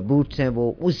بوٹس ہیں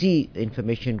وہ اسی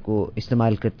انفارمیشن کو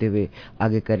استعمال کرتے ہوئے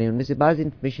آگے کریں. ان میں سے بعض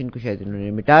انفارمیشن کو شاید انہوں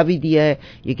نے مٹا بھی دیا ہے.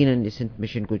 یقیناً اس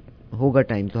انفارمیشن کو ہوگا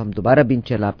ٹائم تو ہم دوبارہ بھی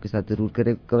انشاءاللہ آپ کے ساتھ ضرور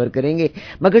کور کریں گے.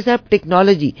 مگر صاحب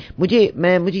ٹیکنالوجی مجھے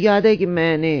یاد ہے کہ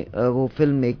میں نے وہ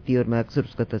فلم ایک تھی اور میں اکثر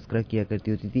اس کا تذکرہ کیا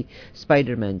کرتی ہوتی تھی,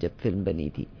 اسپائڈر مین جب فلم بنی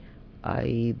تھی,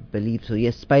 آئی بلیو سو, یہ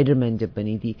اسپائڈر مین جب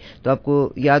بنی تھی تو آپ کو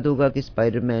یاد ہوگا کہ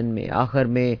اسپائڈر مین میں آخر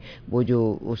میں وہ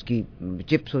جو اس کی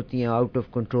چپس ہوتی ہیں آؤٹ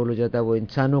آف کنٹرول ہو جاتا ہے, وہ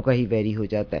انسانوں کا ہی ویری ہو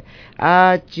جاتا ہے.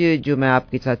 آج جو میں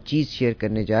آپ کے ساتھ چیز شیئر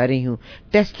کرنے جا رہی ہوں,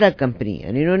 ٹیسلا کمپنی,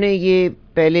 یعنی انہوں نے یہ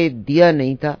پہلے دیا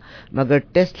نہیں تھا مگر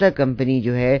ٹیسلا کمپنی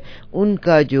جو ہے ان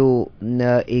کا جو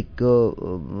ایک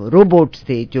روبوٹس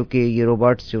تھے, جو کہ یہ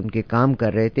روبوٹس جو ان کے کام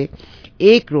کر رہے تھے,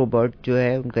 ایک روبوٹ جو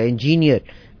ہے ان کا انجینئر,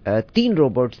 3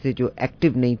 روبوٹس تھے جو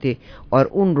ایکٹیو نہیں تھے اور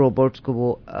ان روبوٹس کو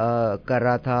وہ کر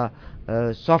رہا تھا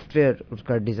سافٹ ویئر اس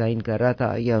کا ڈیزائن کر رہا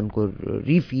تھا یا ان کو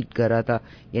ریفیڈ کر رہا تھا,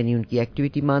 یعنی ان کی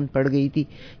ایکٹیویٹی ماند پڑ گئی تھی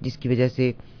جس کی وجہ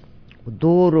سے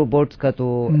 2 روبوٹس کا تو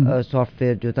سافٹ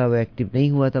ویئر جو تھا وہ ایکٹیو نہیں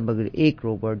ہوا تھا, مگر ایک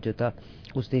روبوٹ جو تھا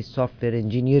اس نے سافٹ ویئر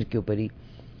انجینئر کے اوپر ہی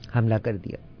حملہ کر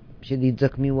دیا, شدید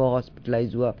زخمی ہوا,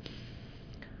 ہاسپٹلائز ہوا.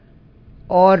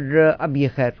 اور اب یہ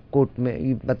خیر کورٹ میں,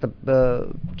 مطلب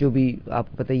جو بھی آپ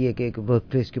کو پتہ ہی ہے کہ ایک ورک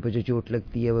پلیس کے اوپر جو چوٹ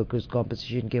لگتی ہے ورکرز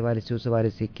کمپنسیشن کے حوالے سے, اس حوالے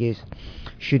سے کیس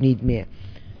شنید میں ہے.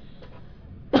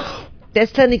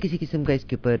 ٹیسلا نے کسی قسم کا اس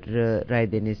کے اوپر رائے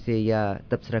دینے سے یا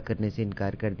تبصرہ کرنے سے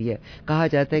انکار کر دیا. کہا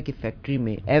جاتا ہے کہ فیکٹری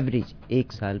میں ایوریج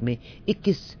ایک سال میں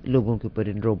 21 لوگوں کے اوپر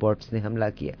ان روبوٹس نے حملہ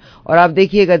کیا, اور آپ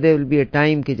دیکھیے گا دیر ول بی اے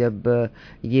ٹائم کہ جب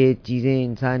یہ چیزیں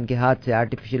انسان کے ہاتھ سے,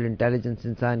 آرٹیفیشیل انٹیلیجنس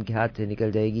انسان کے ہاتھ سے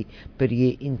نکل جائے گی, پھر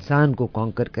یہ انسان کو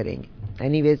کانکر کریں گے.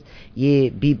 اینی ویز یہ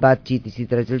بھی بات چیت اسی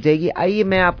طرح چل جائے گی. آئیے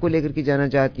میں آپ کو لے کر کے جانا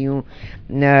چاہتی ہوں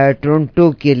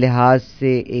ٹورنٹو کے لحاظ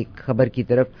سے ایک خبر کی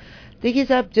طرف. دیکھیے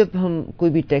صاحب, جب ہم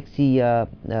کوئی بھی ٹیکسی یا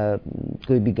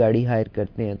کوئی بھی گاڑی ہائر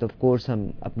کرتے ہیں تو آف کورس ہم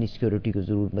اپنی سیکیورٹی کو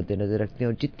ضرور مد نظر رکھتے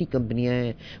ہیں, اور جتنی کمپنیاں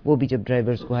ہیں وہ بھی جب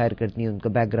ڈرائیورز کو ہائر کرتی ہیں ان کا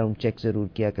بیک گراؤنڈ چیک ضرور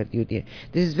کیا کرتی ہوتی ہیں.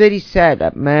 This is very sad.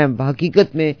 میں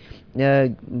حقیقت میں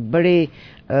بڑے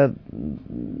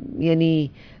یعنی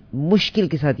مشکل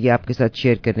کے ساتھ یہ آپ کے ساتھ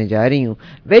شیئر کرنے جا رہی ہوں.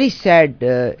 Very sad.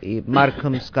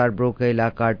 مارکھم اسکاربرو کا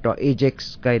علاقہ, ایجیکس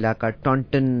کا علاقہ,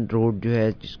 ٹانٹن روڈ جو ہے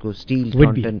جس کو اسٹیل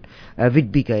ٹانٹن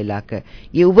وڈبی کا علاقہ ہے.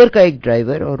 یہ اوبر کا ایک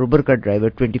ڈرائیور, اور اوبر کا ڈرائیور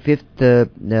 25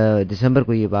 دسمبر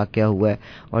کو یہ واقعہ ہوا ہے,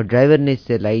 اور ڈرائیور نے اس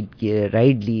سے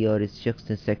رائڈ لی اور اس شخص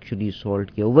نے سیکشولی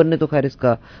اسالٹ کیا. اوبر نے تو خیر اس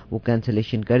کا وہ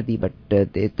کینسلیشن کر دی, but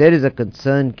there is a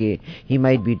concern کہ he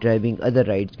might be driving other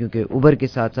rides, کیونکہ اوبر کے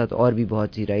ساتھ ساتھ اور بھی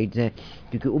بہت سی رائڈز ہیں.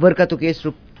 کیونکہ اوبر کا تو کیس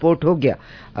رپورٹ ہو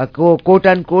گیا, کوٹ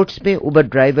اینڈ کوٹس میں اوبر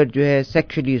ڈرائیور جو ہے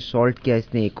سیکشولی اسالٹ کیا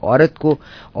اس نے ایک عورت کو,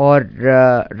 اور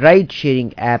رائڈ شیئرنگ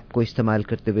ایپ کو استعمال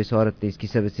کرتے ہوئے اس عورت نے اس کی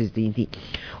سروسز دی تھی.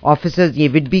 آفیسرز یہ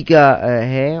وڈبی کا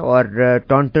ہے اور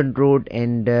Taunton road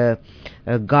and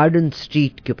garden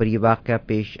street کے اوپر یہ واقعہ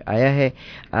پیش آیا ہے.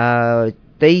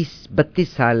 32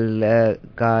 سال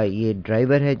کا یہ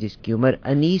ڈرائیور ہے جس کی عمر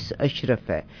انیس اشرف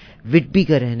ہے, وڈبی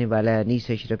کا رہنے والا ہے انیس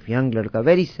اشرف, ینگ لڑکا.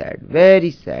 Very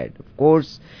sad of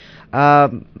course.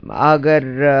 اگر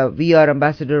we are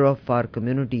ambassador of our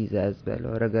communities as well,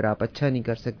 اور اگر آپ اچھا نہیں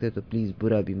کر سکتے تو پلیز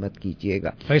برا بھی مت کیجیے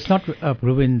گا.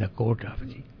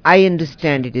 I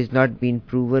understand it is not been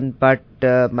proven, but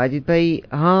Majid bhai,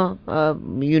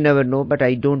 you never know, but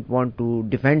I don't want to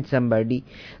defend somebody.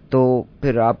 تو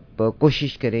پھر آپ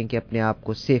کوشش کریں کہ اپنے آپ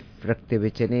کو سیف رکھتے ہوئے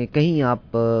چلیں, کہیں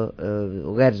آپ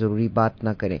غیر ضروری بات نہ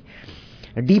کریں.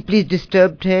 ڈیپلی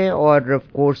ڈسٹربڈ ہیں, اور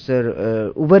آف کورس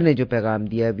اوبر نے جو پیغام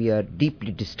دیا, وی آر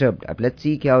ڈیپلی ڈسٹربڈ. اب let's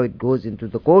see how it goes into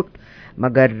the court.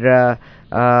 مگر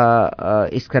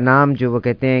اس کا نام جو وہ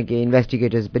کہتے ہیں کہ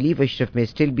انویسٹیگیٹرز بلیو اشرف میں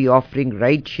still be offering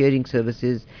ride sharing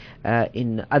services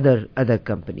in other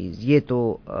companies. یہ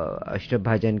تو اشرف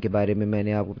بھائی جان کے بارے میں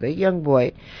نے آپ کو بتایا. Young boy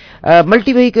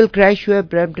multi vehicle crash ہوا ہے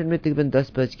برمپٹن میں تقریباً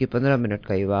 10:15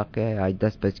 کا یہ واقعہ ہے آج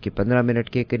 10:15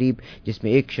 کے قریب, جس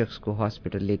میں ایک شخص کو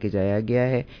ہاسپٹل لے کے جایا گیا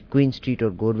ہے. کوئن اسٹریٹ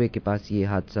اور گوروے کے پاس یہ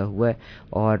حادثہ ہوا ہے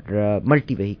اور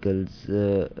ملٹی وہیکلز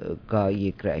کا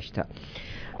یہ کریش تھا.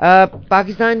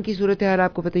 پاکستان کی صورتحال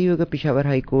آپ کو پتہ ہی ہوگا. پشاور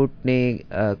ہائی کورٹ نے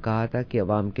کہا تھا کہ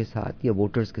عوام کے ساتھ یا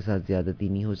ووٹرز کے ساتھ زیادتی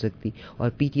نہیں ہو سکتی, اور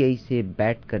پی ٹی آئی سے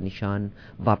بیٹ کا نشان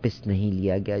واپس نہیں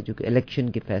لیا گیا, جو کہ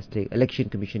الیکشن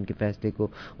کمیشن کے فیصلے کو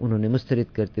انہوں نے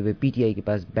مسترد کرتے ہوئے پی ٹی آئی کے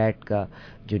پاس بیٹ کا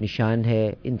جو نشان ہے,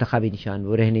 انتخابی نشان,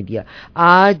 وہ رہنے دیا.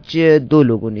 آج 2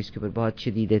 لوگوں نے اس کے اوپر بہت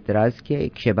شدید اعتراض کیا.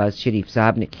 ایک شہباز شریف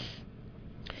صاحب نے,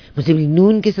 مسلم لیگ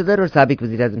نون کے صدر اور سابق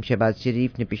وزیر اعظم شہباز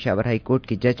شریف نے پشاور ہائی کورٹ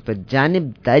کے جج پر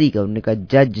جانبداری کا, انہوں نے کہا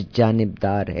جج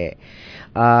جانبدار ہے.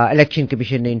 الیکشن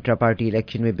کمیشن نے انٹرا پارٹی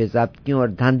الیکشن میں بے ضابطگیوں اور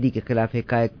دھاندلی کے خلاف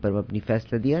حقائق پر مبنی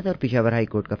فیصلہ دیا تھا, اور پشاور ہائی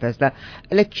کورٹ کا فیصلہ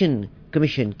الیکشن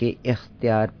کمیشن کے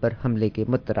اختیار پر حملے کے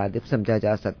مترادف سمجھا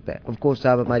جا سکتا ہے. آف کورس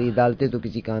صاحب, ہماری عدالتیں تو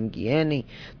کسی کام کی ہیں نہیں,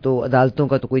 تو عدالتوں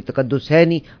کا تو کوئی تقدس ہے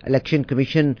نہیں. الیکشن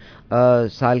کمیشن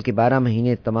سال کے 12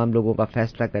 مہینے تمام لوگوں کا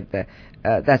فیصلہ کرتا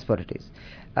ہے. دیٹس واٹ اٹ از.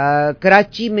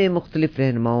 کراچی میں مختلف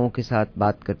رہنماؤں کے ساتھ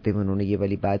بات کرتے ہوئے انہوں نے یہ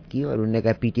والی بات کی, اور انہوں نے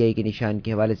کہا پی ٹی آئی کے نشان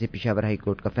کے حوالے سے پشاور ہائی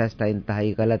کورٹ کا فیصلہ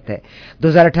انتہائی غلط ہے.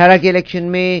 2018 کے الیکشن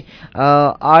میں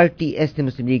آر ٹی ایس نے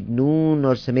مسلم لیگ نون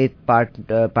اور سمیت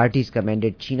پارٹیز کا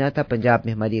مینڈیٹ چھینا تھا. پنجاب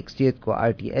میں ہماری اکثریت کو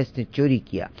آر ٹی ایس نے چوری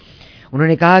کیا. انہوں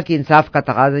نے کہا کہ انصاف کا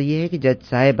تقاضا یہ ہے کہ جج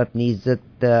صاحب اپنی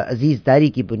عزت عزیزداری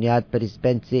کی بنیاد پر اس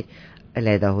بینچ سے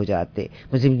علیحدہ ہو جاتے.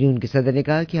 مسلم لیگ کے صدر نے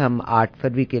کہا کہ ہم 8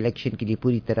 فروری کے الیکشن کے لیے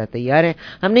پوری طرح تیار ہیں.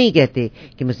 ہم نہیں کہتے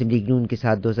کہ مسلم لیگ نون کے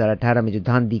ساتھ 2018 میں جو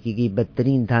دھاندلی کی گئی,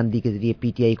 بدترین دھاندلی کے ذریعے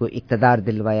پی ٹی آئی کو اقتدار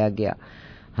دلوایا گیا,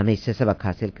 ہمیں اس سے سبق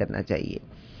حاصل کرنا چاہیے.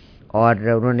 اور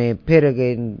انہوں نے پھر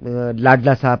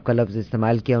لاڈلا صاحب کا لفظ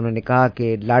استعمال کیا. انہوں نے کہا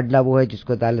کہ لاڈلا وہ ہے جس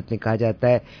کو عدالت میں کہا جاتا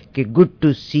ہے کہ good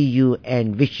to C you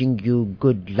and wishing you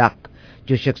good luck,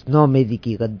 جو شخص 9 مئی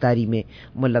کی غداری میں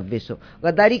ملوث ہو.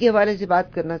 غداری کے حوالے سے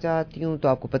بات کرنا چاہتی ہوں تو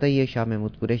آپ کو پتہ ہی ہے شاہ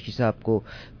محمود قریشی صاحب کو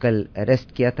کل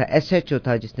اریسٹ کیا تھا. ایس ایچ او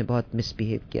تھا جس نے بہت مس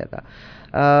بیہیو کیا تھا.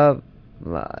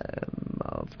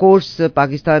 آف کورس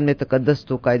پاکستان میں تقدس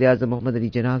تو قائد اعظم محمد علی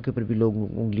جناح کے اوپر بھی لوگ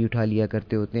انگلی اٹھا لیا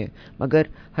کرتے ہوتے ہیں, مگر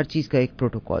ہر چیز کا ایک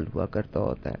پروٹوکول ہوا کرتا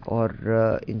ہوتا ہے, اور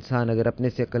انسان اگر اپنے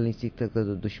سے عقل نہیں سیکھ سکتا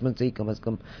تو دشمن سے ہی کم از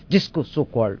کم, جس کو سو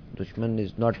کالڈ دشمن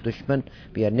از ناٹ دشمن,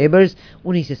 وی آر نیبرز,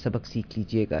 انہی سے سبق سیکھ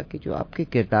لیجئے گا کہ جو آپ کے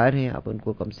کردار ہیں آپ ان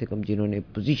کو کم سے کم, جنہوں نے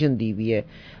پوزیشن دی ہوئی ہے,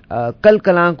 کل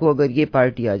کلاں کو اگر یہ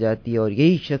پارٹی آ جاتی ہے اور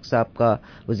یہی شخص آپ کا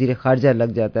وزیر خارجہ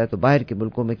لگ جاتا ہے تو باہر کے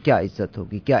ملکوں میں کیا عزت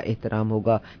ہوگی, کیا احترام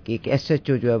ہوگا کہ ایک ایس ایچ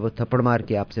او جو ہے وہ تھپڑ مار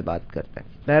کے آپ سے بات کرتا ہے.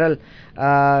 بہرحال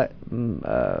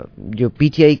جو پی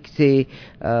ٹی آئی سے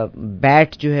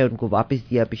بیٹ جو ہے ان کو واپس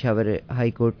دیا پشاور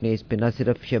ہائی کورٹ نے. اس پہ نہ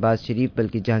صرف شہباز شریف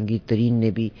بلکہ جہانگیر ترین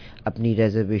نے بھی اپنی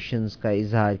ریزرویشنز کا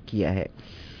اظہار کیا ہے.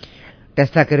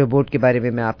 ٹیسلا کے روبوٹ کے بارے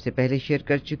میں آپ سے پہلے شیئر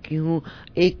کر چکی ہوں.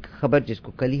 ایک خبر جس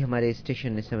کو کل ہی ہمارے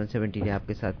اسٹیشن نے 770 نے آپ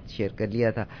کے ساتھ شیئر کر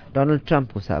لیا تھا, ڈونلڈ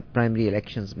ٹرمپ کو صاحب پرائمری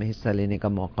الیکشنز میں حصہ لینے کا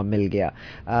موقع مل گیا.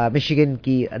 مشیگن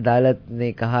کی عدالت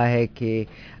نے کہا ہے کہ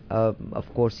of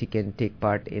course he can take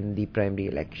part in the primary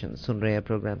election. سن رہے ہیں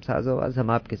پروگرام ساز آواز, ہم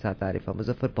آپ کے ساتھ عارفہ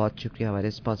مظفر. بہت شکریہ ہمارے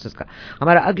اسپانسرز کا.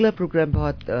 ہمارا اگلا پروگرام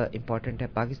بہت امپورٹنٹ ہے.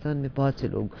 پاکستان میں بہت سے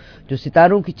لوگ جو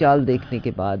ستاروں کی چال دیکھنے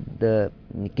کے بعد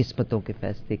قسمتوں کے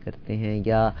فیصلے کرتے ہیں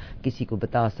یا کسی کو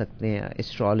بتا سکتے ہیں.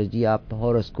 ایسٹرالوجی, آپ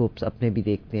ہاروسکوپس اپنے بھی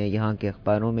دیکھتے ہیں یہاں کے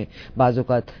اخباروں میں. بعض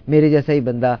اوقات میرے جیسا ہی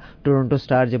بندہ ٹورنٹو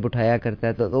اسٹار جب اٹھایا کرتا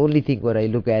ہے تو the only thing what I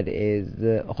look at is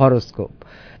horoscope.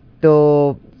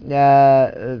 تو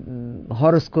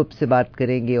ہاروسکوپ سے بات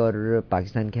کریں گے اور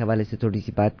پاکستان کے حوالے سے تھوڑی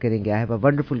سی بات کریں گے. I have a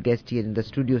wonderful guest here in the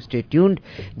studio, stay tuned,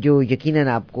 جو یقیناً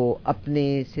آپ کو اپنے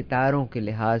ستاروں کے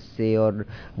لحاظ سے اور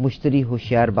مشتری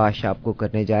ہوشیار باش آپ کو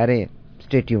کرنے جا رہے ہیں.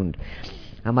 Stay tuned.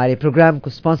 ہمارے پروگرام کو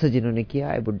اسپانسر جنہوں نے کیا,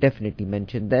 I would definitely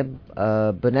mention them.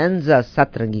 بنانزا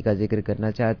 7 رنگی کا ذکر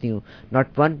کرنا چاہتی ہوں.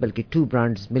 ناٹ 1 بلکہ 2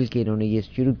 برانڈز مل کے انہوں نے یہ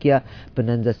شروع کیا,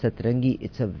 بنانزا 7 رنگی.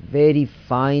 It's a very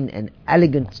fine and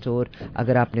elegant store.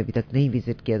 اگر آپ نے ابھی تک نہیں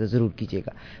وزٹ کیا تو ضرور کیجیے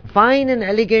گا. Fine and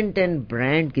elegant and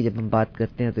brand کی جب ہم بات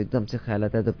کرتے ہیں تو ایک دم سے خیال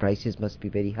آتا ہے تو prices must be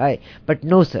very high, but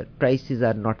no sir, prices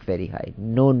are not very high.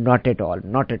 Know, not at all,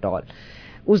 not at all.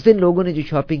 اس دن لوگوں نے جو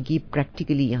شاپنگ کی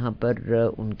پریکٹیکلی یہاں پر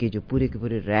ان کے جو پورے کے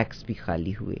پورے ریکس بھی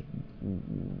خالی ہوئے.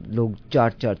 لوگ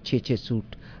 4-4, 6-6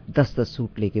 سوٹ, 10-10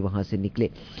 سوٹ لے کے وہاں سے نکلے.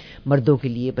 مردوں کے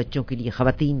لیے, بچوں کے لیے,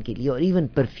 خواتین کے لیے, اور ایون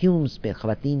پرفیومز میں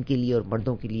خواتین کے لیے اور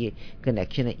مردوں کے لیے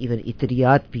کنیکشن ہے. ایون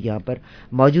عطریات بھی یہاں پر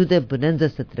موجود ہے. بنانزا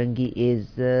 7 رنگی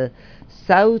از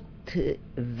ساؤتھ نارتھ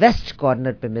ویسٹ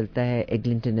کارنر پہ ملتا ہے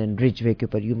ایگلنٹن اینڈ رج وے کے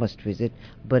اوپر. You must visit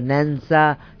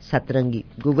بنانزا سترنگی.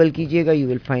 گوگل کیجیے گا, you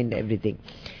will find every thing.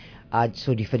 آج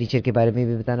سوڈی فرنیچر کے بارے میں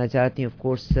بھی بتانا چاہتی ہوں. آف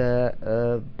کورس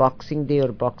باکسنگ ڈے اور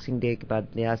باکسنگ ڈے کے بعد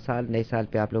نیا سال, نئے سال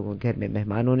پہ آپ لوگوں کے گھر میں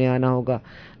مہمانوں نے آنا ہوگا.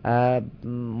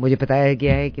 مجھے بتایا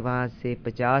گیا ہے کہ وہاں سے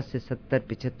 50 سے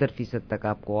 70-75% تک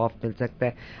آپ کو آف مل سکتا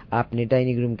ہے. آپ نے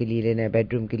ڈائننگ روم کے لیے لینا ہے,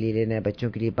 بیڈ روم کے لیے لینا ہے, بچوں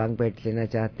کے لیے بنک بیڈ لینا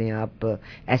چاہتے ہیں, آپ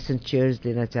ایسنٹ چیئرز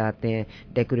لینا چاہتے ہیں,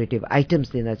 ڈیکوریٹو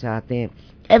آئٹمس لینا چاہتے ہیں,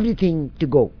 everything to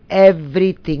go,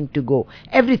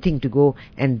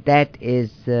 and that is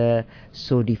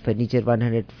Sodi Furniture,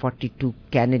 142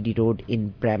 Kennedy Road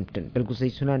in Brampton. بالکل صحیح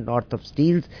سنا, نارتھ آف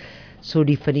اسٹیلز.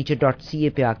 sodifurniture.ca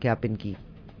پہ آ کے آپ ان کی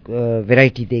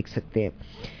ویرائٹی دیکھ سکتے ہیں.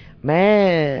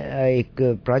 میں ایک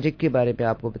پروجیکٹ کے بارے میں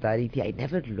آپ کو بتا رہی تھی. I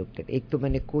never looked at. ایک تو میں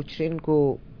نے کوچ ٹرین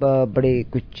کو بڑے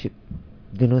کچھ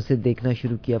دنوں سے دیکھنا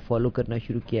شروع کیا, فالو کرنا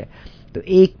شروع کیا, تو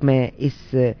ایک میں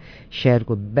اس شہر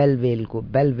کو بیل ویل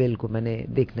کو میں نے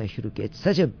دیکھنا شروع کیا.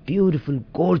 Such a beautiful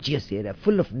gorgeous area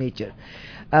full of nature.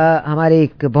 ہمارے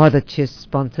ایک بہت اچھے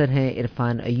اسپانسر ہیں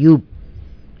عرفان ایوب,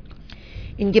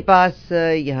 ان کے پاس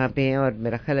یہاں پہ ہیں, اور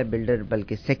میرا خیال ہے بلڈر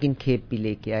بلکہ سیکنڈ کھیپ بھی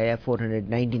لے کے آیا.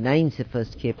 499 سے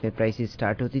فرسٹ کھیپ میں پرائسز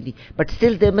اسٹارٹ ہوتی تھی, but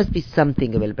still there must be some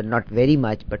thing available, not very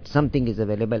much but some thing is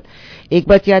available. ایک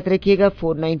بات یاد رکھیے گا,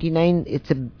 499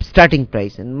 it's a starting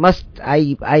price, and must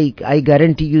I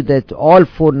guarantee you that all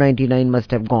 499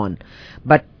 must have gone.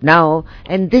 But now,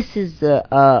 and this is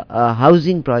a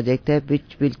housing project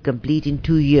which will complete in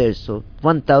 2 years. So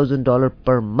 $1,000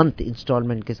 per month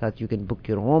installment ke saath you can book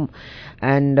your home.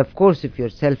 And of course, if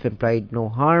you're self-employed, no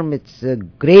harm. It's a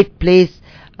great place.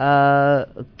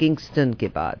 Kingston کے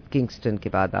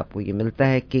بعد آپ کو یہ ملتا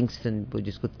ہے. Kingston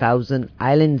جس کو 1000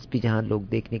 islands بھی جہاں لوگ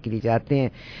دیکھنے کے لیے جاتے ہیں,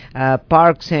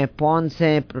 پارکس ہیں, پونڈس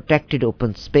ہیں, پروٹیکٹڈ اوپن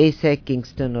اسپیس ہے.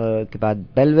 کنگسٹن کے بعد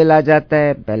بیلویل آ جاتا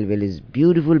ہے. بیلویل is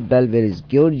beautiful, بیلویل is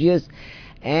گورجیس,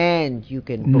 and you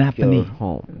can book your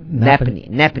home.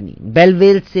 نیپنی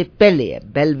Belleville سے پہلے ہے,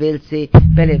 بیلویل سے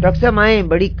پہلے. ڈاکٹر صاحب آئیں,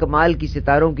 بڑی کمال کی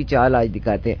ستاروں کی چال آج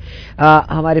دکھاتے ہیں.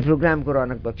 ہمارے پروگرام کو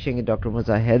رونق بخشیں گے ڈاکٹر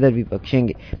مرزا حیدر بھی بخشیں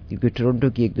گے, کیونکہ ٹورنٹو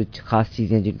کی ایک دو خاص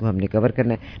چیزیں جن کو ہم نے کور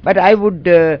کرنا ہے. بٹ آئی وڈ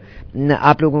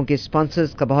آپ لوگوں کے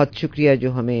اسپانسرز کا بہت شکریہ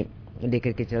جو ہمیں لے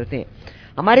کر کے چلتے ہیں.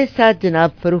 ہمارے ساتھ جناب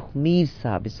فروخ میر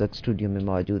صاحب اس وقت اسٹوڈیو میں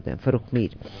موجود ہیں. فروخ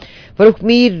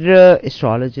میر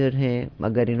اسٹرالوجر ہیں,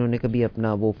 مگر انہوں نے کبھی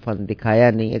اپنا وہ فن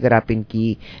دکھایا نہیں. اگر آپ ان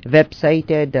کی ویب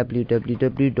سائٹ ہے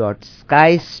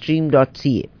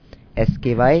www.skystream.ca,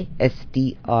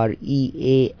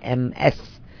 SKYSTREAMS,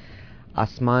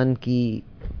 آسمان کی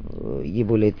یہ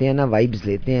وہ لیتے ہیں نا, وائبز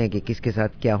لیتے ہیں کہ کس کے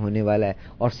ساتھ کیا ہونے والا ہے,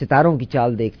 اور ستاروں کی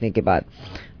چال دیکھنے کے بعد.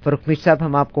 فروخ میر صاحب,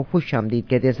 ہم آپ کو خوش آمدید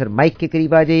کہتے ہیں. سر مائک کے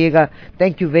قریب آ جائیے گا.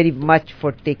 Thank you very much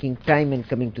for taking time and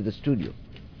coming to the studio.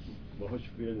 بہت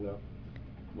شکریہ جناب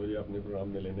مجھے اپنے پروگرام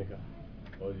میں لینے کا,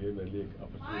 اور یہ میرے لیے ایک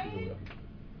اپرچونٹی ہوگا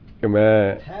کہ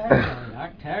میں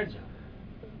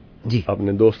جی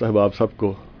اپنے دوست احباب سب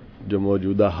کو جو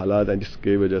موجودہ حالات ہیں جس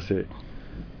کی وجہ سے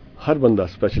ہر بندہ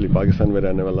اسپیشلی پاکستان میں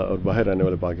رہنے والا اور باہر رہنے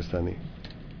والے پاکستانی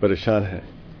پریشان ہیں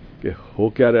کہ ہو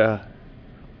کیا رہا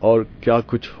اور کیا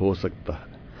کچھ ہو سکتا ہے.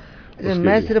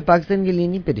 میں صرف پاکستان کے لیے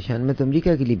نہیں پریشان, میں تو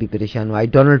امریکہ کے لیے بھی پریشان ہوں.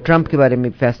 ڈونلڈ ٹرمپ کے بارے میں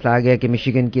فیصلہ آ گیا کہ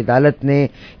مشیگن کی عدالت نے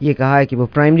یہ کہا ہے کہ وہ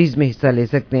پرائمریز میں حصہ لے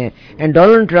سکتے ہیں. اینڈ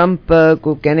ڈونلڈ ٹرمپ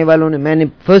کو کہنے والوں نے, میں نے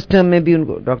فرسٹ ٹرم میں بھی ان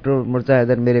کو, ڈاکٹر مرزا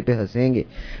حیدر میرے پہ ہنسیں گے,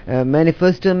 میں نے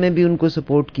فرسٹ ٹرم میں بھی ان کو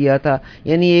سپورٹ کیا تھا.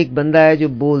 یعنی ایک بندہ ہے جو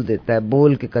بول دیتا ہے,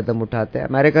 بول کے قدم اٹھاتا ہے.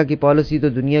 امریکہ کی پالیسی تو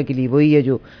دنیا کے لیے وہی ہے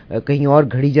جو کہیں اور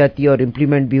گھڑی جاتی ہے اور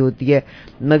امپلیمنٹ بھی ہوتی ہے.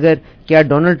 مگر کیا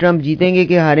ڈونلڈ ٹرمپ جیتیں گے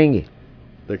کہ ہاریں گے؟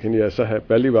 لیکن یہ ایسا ہے,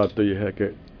 پہلی بات تو یہ ہے کہ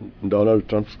ڈونلڈ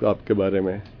ٹرمپ آپ کے بارے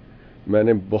میں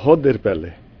نے بہت دیر پہلے,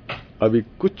 ابھی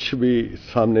کچھ بھی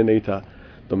سامنے نہیں تھا,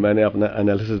 تو میں نے اپنا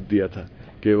انالیسس دیا تھا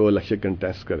کہ وہ الیکشن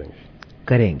کنٹیسٹ کریں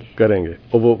گے,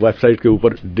 اور وہ ویب سائٹ کے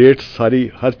اوپر ڈیٹ ساری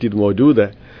ہر چیز موجود ہے.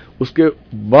 اس کے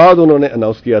بعد انہوں نے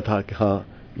اناؤنس کیا تھا کہ ہاں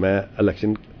میں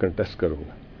الیکشن کنٹیسٹ کروں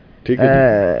گا. ٹھیک ہے,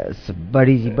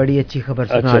 بڑی اچھی خبر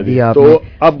سنا دی آپ نے. تو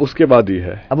اب اس کے بعد ہی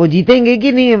ہے, اب وہ جیتیں گے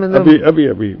کہ نہیں؟ مطلب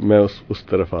ابھی میں اس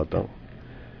طرف آتا ہوں.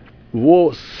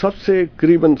 وہ سب سے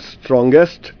قریباً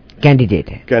اسٹرانگیسٹ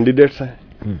کینڈیڈیٹس ہیں,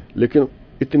 لیکن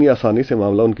اتنی آسانی سے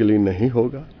معاملہ ان کے لیے نہیں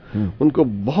ہوگا. ان کو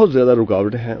بہت زیادہ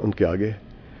رکاوٹیں ہیں ان کے آگے,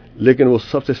 لیکن وہ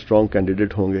سب سے اسٹرانگ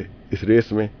کینڈیڈیٹ ہوں گے اس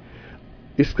ریس میں.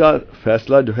 اس کا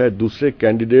فیصلہ جو ہے دوسرے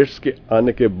کینڈیڈیٹس کے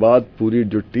آنے کے بعد پوری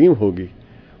جو ٹیم ہوگی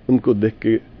ان کو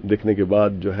دیکھنے کے بعد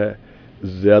جو ہے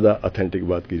زیادہ اتھینٹک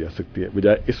بات کی جا سکتی ہے,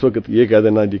 بجائے اس وقت یہ کہہ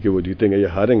دینا جی کہ وہ جیتیں گے یا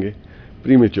ہاریں گے.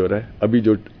 پری میچور ہے. ابھی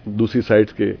جو دوسری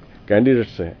سائڈ کے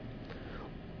کینڈیڈیٹس ہیں,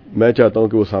 میں چاہتا ہوں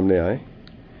کہ وہ سامنے آئیں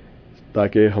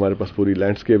تاکہ ہمارے پاس پوری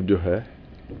لینڈسکیپ جو ہے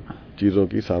چیزوں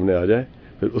کی سامنے آ جائے,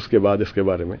 پھر اس کے بعد اس کے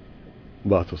بارے میں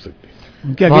بات ہو سکتی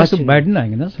ہے. کیا بائیڈن آئیں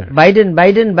گے نا سر؟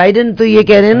 بائیڈن تو یہ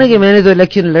کہہ رہے ہیں نا کہ میں نے تو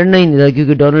الیکشن لڑنا ہی نہیں تھا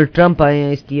کیونکہ ڈونلڈ ٹرمپ آئے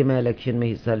ہیں, اس لیے میں الیکشن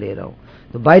میں حصہ لے رہا ہوں.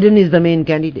 تو بائیڈن از دا مین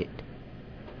کینڈیڈیٹ.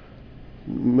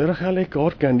 میرا خیال ہے ایک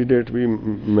اور کینڈیڈیٹ بھی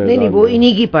نہیں, وہ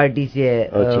انہی کی پارٹی سے ہے.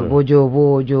 وہ جو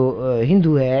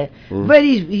ہندو ہے,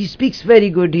 very he speaks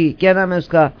very good. ہی کیا نام ہے اس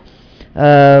کا,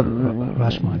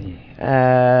 راشمانی,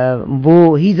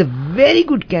 وہ he is a very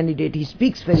good candidate. He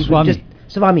speaks very good.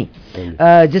 Swami,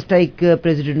 just like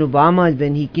President Obama,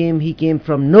 when he came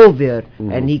from nowhere,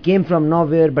 and he came from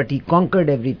nowhere, but he conquered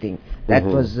everything. That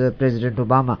was President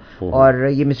Obama. اور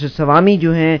یہ mister Swami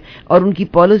جو ہیں, اور ان کی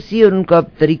policy اور ان کا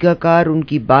طریقہ کار, ان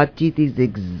کی بات چیت is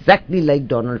exactly like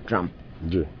Donald Trump.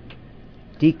 جی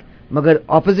ٹھیک, مگر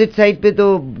اپوزٹ سائڈ پہ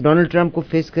تو ڈونلڈ ٹرمپ کو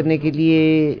فیس کرنے کے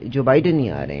لیے جو بائیڈن ہی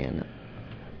آ رہے ہیں نا.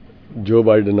 جو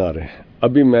بائیڈن آ رہے ہیں.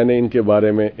 ابھی میں نے ان کے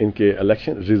بارے میں, ان کے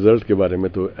الیکشن ریزلٹ کے بارے میں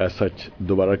تو ایسا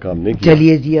دوبارہ کام نہیں کیا.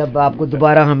 چلیے جی, اب آپ کو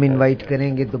دوبارہ ہم انوائٹ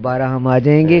کریں گے, دوبارہ ہم آ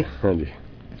جائیں گے. ہاں جی,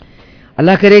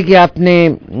 اللہ کرے کہ آپ نے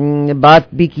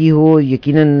بات بھی کی ہو.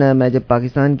 یقیناً میں جب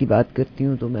پاکستان کی بات کرتی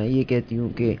ہوں تو میں یہ کہتی ہوں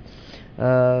کہ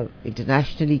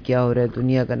انٹرنیشنلی کیا ہو رہا ہے,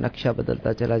 دنیا کا نقشہ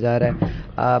بدلتا چلا جا رہا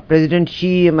ہے. پریزیڈنٹ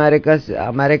شی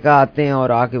امریکہ آتے ہیں اور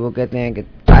آ کے وہ کہتے ہیں کہ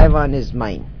تائیوان از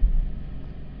مائن.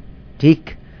 ٹھیک,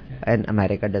 and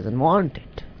America doesn't want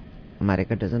it.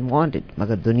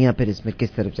 مگر دنیا پھر اس میں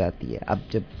کس طرف جاتی ہے. اب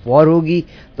جب وار ہوگی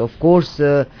تو آف کورس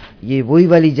یہ وہی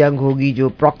والی جنگ ہوگی جو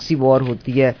پراکسی وار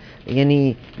ہوتی ہے,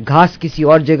 یعنی گھاس کسی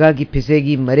اور جگہ کی پھسے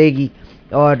گی, مرے گی,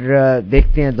 اور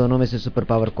دیکھتے ہیں دونوں میں سے سپر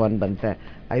پاور کون بنتا ہے.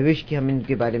 آئی وش کہ ہم ان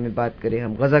کے بارے میں بات کریں,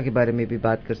 ہم غزہ کے بارے میں بھی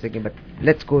بات کر سکیں, but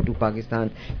let's go to Pakistan,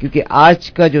 کیونکہ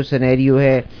آج کا جو سینیریو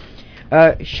ہے,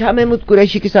 شاہ محمود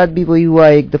قریشی کے ساتھ بھی وہی ہوا.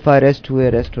 ایک دفعہ اریسٹ ہوئے,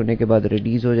 اریسٹ ہونے کے بعد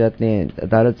ریلیز ہو جاتے ہیں,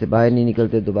 عدالت سے باہر نہیں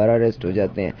نکلتے, دوبارہ اریسٹ ہو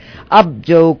جاتے ہیں. اب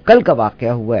جو کل کا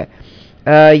واقعہ ہوا ہے,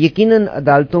 یقیناً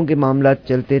عدالتوں کے معاملات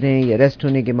چلتے رہیں یا اریسٹ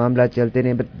ہونے کے معاملات چلتے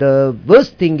رہیں, but the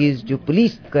worst thing is جو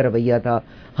پولیس کا رویہ تھا,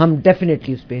 ہم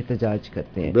ڈیفینیٹلی اس پہ احتجاج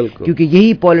کرتے ہیں. کیونکہ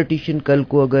یہی پولیٹیشین کل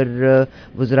کو اگر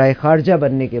وزرائے خارجہ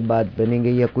بننے کے بعد بنیں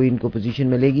گے یا کوئی ان کو پوزیشن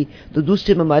ملے گی تو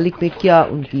دوسرے ممالک میں کیا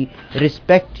ان کی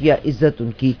رسپیکٹ یا عزت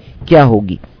ان کی کیا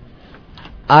ہوگی.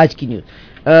 آج کی نیوز,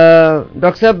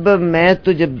 ڈاکٹر صاحب, میں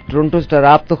تو جب ٹورنٹو سٹار,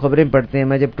 آپ تو خبریں پڑھتے ہیں,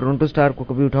 میں جب ٹورنٹو سٹار کو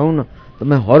کبھی اٹھاؤں نا تو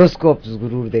میں ہاروسکوپ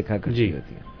ضرور دیکھا کرتی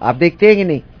ہوتی ہوں. آپ دیکھتے ہیں کہ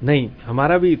نہیں؟ نہیں,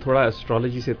 ہمارا بھی تھوڑا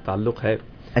ایسٹرالوجی سے تعلق ہے.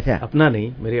 اچھا, اپنا نہیں,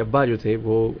 میرے ابا جو تھے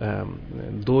وہ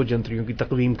 2 جنتریوں کی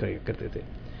تقویم کرتے تھے.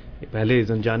 پہلے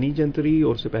زنجانی جنتری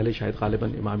اور اس سے پہلے شاید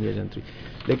غالباً امامیہ جنتری.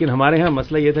 لیکن ہمارے ہاں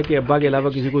مسئلہ یہ تھا کہ ابا کے علاوہ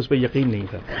کسی کو اس پہ یقین نہیں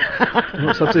تھا.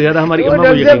 سب سے زیادہ ہماری اماں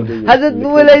کو یقین تھی. حضرت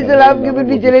نوح علیہ السلام کے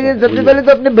بھی چلے جائیں, سب سے پہلے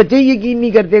تو اپنے بچے ہی یقین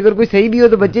نہیں کرتے, اگر کوئی صحیح بھی ہو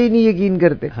تو بچے ہی نہیں یقین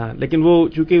کرتے. ہاں, لیکن وہ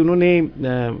چونکہ انہوں نے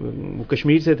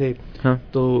کشمیر سے تھے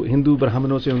تو ہندو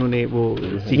برہمنوں سے انہوں نے وہ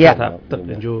سیکھا تھا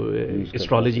جو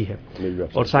ایسٹرالوجی ہے,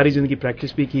 اور ساری زندگی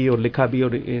پریکٹس بھی کی اور لکھا بھی.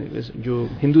 اور جو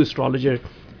ہندو ایسٹرالوجر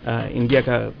انڈیا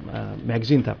کا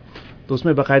میگزین تھا تو اس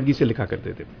میں باقاعدگی سے لکھا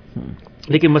کرتے تھے.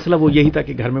 لیکن مسئلہ وہ یہی تھا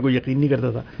کہ گھر میں کوئی یقین نہیں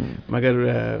کرتا تھا, مگر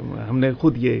ہم نے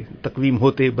خود یہ تقویم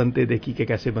ہوتے بنتے دیکھی کہ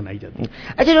کیسے بنائی جاتی.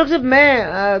 اچھا ڈاکٹر صاحب,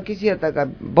 میں کسی حد تک,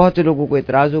 بہت سے لوگوں کو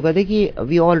اعتراض ہوگا, دیکھیے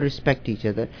وی آل ریسپیکٹ ایچ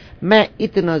ادر. میں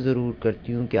اتنا ضرور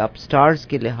کرتی ہوں کہ آپ سٹارز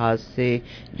کے لحاظ سے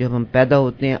جب ہم پیدا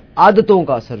ہوتے ہیں عادتوں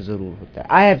کا اثر ضرور ہوتا ہے.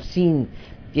 آئی ہیو سین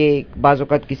کہ بعض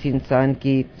اوقات کسی انسان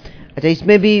کی, اچھا اس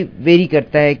میں بھی ویری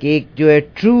کرتا ہے کہ ایک جو ہے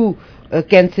ٹرو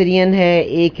کینسرین ہے,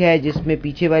 ایک ہے جس میں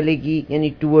پیچھے والے کی یعنی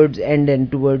towards and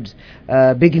and towards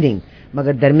beginning,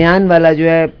 مگر درمیان والا جو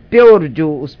ہے پیور جو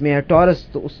اس میں ہے ٹورس,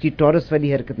 تو اس کی ٹورس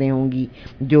والی حرکتیں ہوں گی.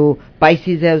 جو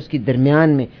پائسیز ہے اس کی درمیان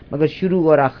میں, مگر شروع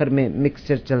اور آخر میں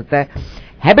مکسچر چلتا ہے.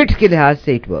 ہیبٹ کے لحاظ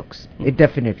سے it works, it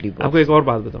definitely works. آپ کو ایک اور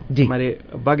بات بتاؤں, ہمارے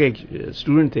ابا کے ایک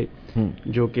اسٹوڈنٹ تھے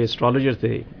جو کہ اسٹرالوجر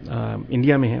تھے,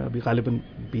 انڈیا میں ہیں ابھی, غالباً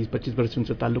 20-25 برس ان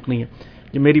سے تعلق نہیں ہے.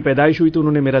 جب میری پیدائش ہوئی تو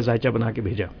انہوں نے میرا ذائچہ بنا کے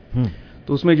بھیجا,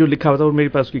 تو اس میں جو لکھا ہوا تھا اور میرے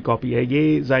پاس اس کی کاپی ہے.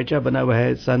 یہ ذائچہ بنا ہوا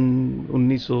ہے سن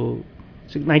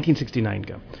 1969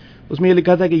 کا. اس میں یہ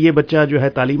لکھا تھا کہ یہ بچہ جو ہے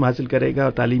تعلیم حاصل کرے گا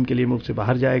اور تعلیم کے لیے ملک سے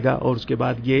باہر جائے گا, اور اس کے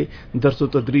بعد یہ درس و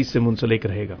تدریس سے منسلک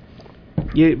رہے گا.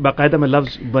 یہ باقاعدہ میں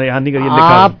لفظ بیان نہیں کر.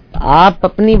 آپ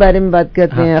اپنی بارے میں بات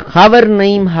کرتے ہیں. خاور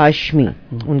نعیم ہاشمی,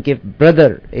 ان کے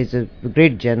brother is a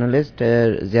great journalist.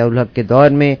 Zia الحق کے دور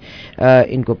میں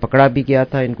ان کو پکڑا بھی گیا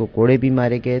تھا, ان کو کوڑے بھی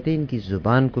مارے گئے تھے, ان کی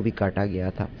زبان کو بھی کاٹا گیا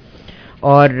تھا.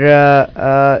 اور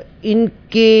ان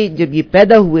کے جب یہ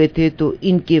پیدا ہوئے تھے تو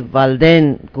ان کے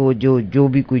والدین کو جو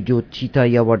بھی کوئی جوتشی تھا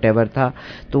یا واٹ ایور تھا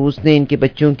تو اس نے ان کے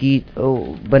بچوں کی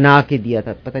بنا کے دیا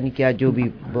تھا، پتہ نہیں کیا جو بھی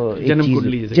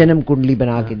جنم کنڈلی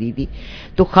بنا کے دی تھی.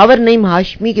 تو خاور نعیم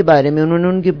ہاشمی کے بارے میں انہوں نے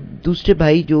ان کے دوسرے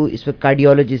بھائی جو اس وقت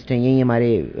کارڈیولوجسٹ ہیں، یہی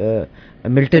ہمارے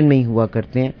ملٹن میں ہی ہوا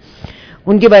کرتے ہیں،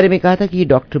 ان کے بارے میں کہا تھا کہ یہ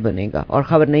ڈاکٹر بنے گا. اور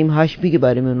خاور نعیم ہاشمی کے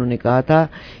بارے میں انہوں نے کہا تھا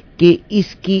کہ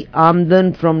اس کی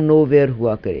آمدن فرام نو ویئر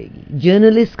ہوا کرے گی.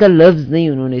 جرنلسٹ کا لفظ نہیں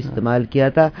انہوں نے استعمال کیا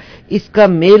تھا، اس کا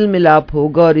میل ملاپ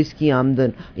ہوگا اور اس کی آمدن،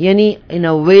 یعنی ان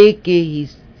اے وے کہ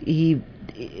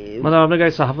مطلب آپ نے کہا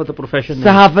صحافت پروفیشن،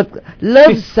 صحافت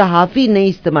لفظ صحافی نہیں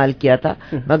استعمال کیا تھا،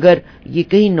 مگر یہ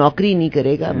کہیں نوکری نہیں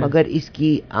کرے گا، مگر اس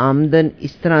کی آمدن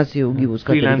اس طرح سے ہوگی اس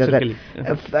کا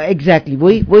طریقہ. ایگزیکٹلی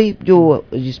وہی جو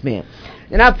جس میں ہے.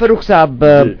 جناب فاروق صاحب،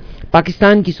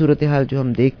 پاکستان کی صورتحال جو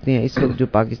ہم دیکھتے ہیں اس وقت، جو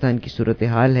پاکستان کی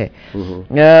صورتحال ہے،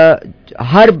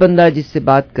 ہر بندہ جس سے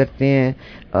بات کرتے ہیں،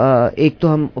 ایک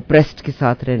تو ہم اوپریسڈ کے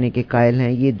ساتھ رہنے کے قائل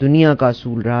ہیں. یہ دنیا کا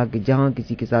اصول رہا کہ جہاں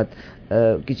کسی کے ساتھ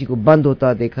کسی کو بند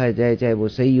ہوتا دیکھا جائے، چاہے وہ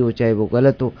صحیح ہو چاہے وہ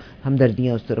غلط ہو،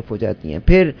 ہمدردیاں اس طرف ہو جاتی ہیں.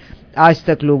 پھر آج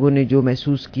تک لوگوں نے جو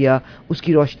محسوس کیا اس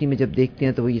کی روشنی میں جب دیکھتے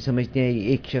ہیں تو وہ یہ سمجھتے ہیں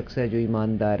ایک شخص ہے جو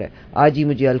ایماندار ہے. آج ہی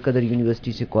مجھے القدر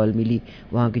یونیورسٹی سے کال ملی،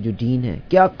 وہاں کی جو ڈین ہے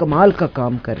کیا کمال کا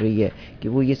کام کر رہی ہے کہ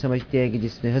وہ یہ سمجھتے ہیں کہ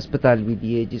جس نے ہسپتال بھی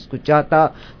دیے، جس کو چاہتا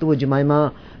تو وہ جمائمہ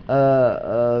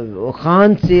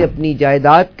خان سے اپنی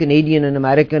جائیداد Canadian and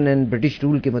American and British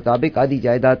rule کے مطابق آدھی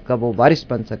جائیداد کا وہ وارث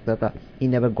بن سکتا تھا. He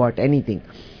never got any thing,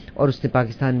 اور اس نے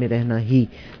پاکستان میں رہنا ہی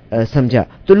سمجھا.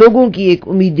 تو لوگوں کی ایک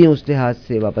امیدیں اس لحاظ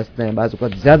سے وابستہ ہیں، بعض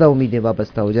اوقات زیادہ امیدیں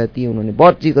وابستہ ہو جاتی ہیں. انہوں نے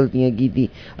بہت سی غلطیاں کی تھی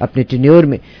اپنے ٹینیور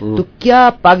میں. تو کیا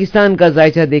پاکستان کا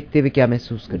ذائچہ دیکھتے ہوئے کیا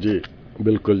محسوس کرتے؟ جی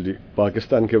بالکل، جی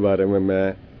پاکستان کے بارے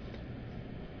میں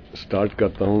سٹارٹ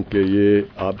کرتا ہوں کہ یہ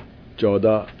آپ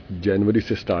 14 جنوری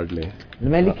سے سٹارٹ لیں.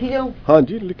 میں لکھی جاؤں؟ ہاں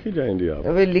جی لکھی جائیں جی، آپ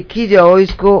لکھی جاؤ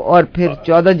اس کو، اور پھر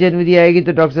 14 جنوری آئے گی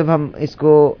تو ڈاکٹر صاحب ہم اس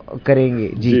کو کریں گے.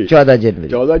 جی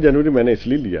 14 جنوری میں نے اس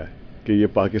لیے لیا ہے کہ یہ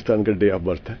پاکستان کا ڈے آف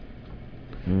برتھ ہے.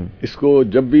 اس کو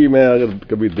جب بھی میں اگر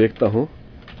کبھی دیکھتا ہوں،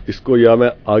 اس کو یا میں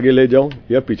آگے لے جاؤں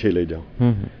یا پیچھے لے جاؤں،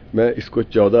 میں اس کو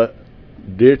 14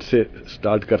 ڈیٹ سے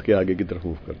سٹارٹ کر کے آگے کی طرف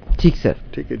موو کرتا ہوں. ٹھیک سر،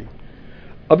 ٹھیک ہے جی.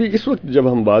 ابھی اس وقت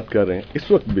جب ہم بات کر رہے ہیں،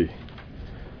 اس وقت بھی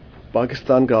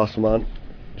پاکستان کا آسمان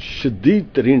شدید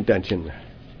ترین ٹینشن میں ہے.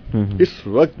 اس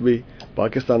وقت بھی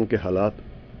پاکستان کے حالات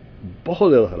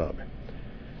بہت زیادہ خراب ہیں،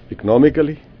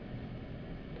 اکنامکلی،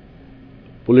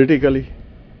 پولیٹیکلی،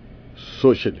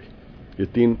 سوشلی. یہ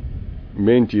 3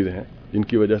 مین چیزیں ہیں جن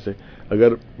کی وجہ سے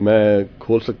اگر میں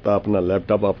کھول سکتا اپنا لیپ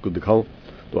ٹاپ آپ کو دکھاؤں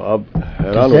تو آپ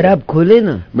حیران سر. آپ کھولے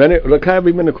نا، میں نے رکھا ہے،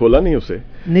 ابھی میں نے کھولا نہیں اسے.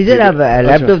 نہیں سر، آپ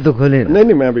لیپ ٹاپ تو کھولے.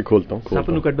 نہیں میں ابھی کھولتا ہوں.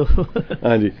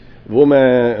 ہاں جی، وہ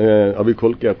میں ابھی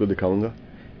کھول کے آپ کو دکھاؤں گا.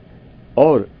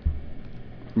 اور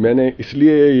میں نے اس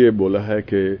لیے یہ بولا ہے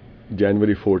کہ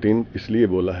جنوری 14 اس لیے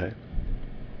بولا ہے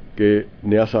کہ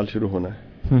نیا سال شروع ہونا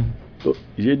ہے. تو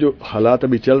یہ جو حالات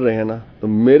ابھی چل رہے ہیں نا، تو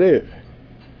میرے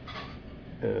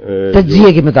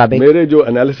تجزیے کے مطابق، میرے جو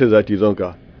انالیسز ہے چیزوں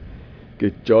کا، کہ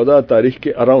 14 تاریخ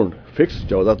کے اراؤنڈ، فکس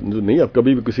 14 نہیں، اب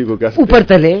کبھی بھی کسی کو کہہ سکتے اوپر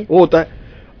تلے وہ ہوتا ہے.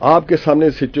 آپ کے سامنے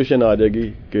سچویشن آ جائے گی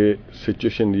کہ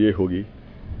سچویشن یہ ہوگی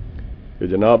کہ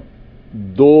جناب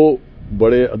 2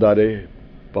 بڑے ادارے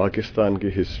پاکستان کی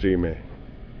ہسٹری میں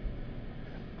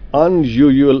ان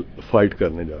یوزول فائٹ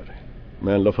کرنے جا رہے ہیں.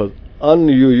 میں لفظ ان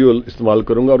یوزول استعمال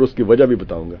کروں گا اور اس کی وجہ بھی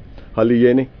بتاؤں گا. خالی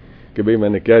یہ نہیں کہ بھئی میں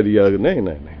نے کہہ دیا، نہیں،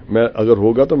 میں اگر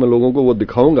ہوگا تو میں لوگوں کو وہ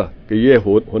دکھاؤں گا کہ یہ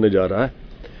ہونے جا رہا ہے.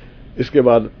 اس کے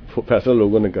بعد فیصلہ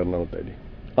لوگوں نے کرنا ہوتا ہے. جی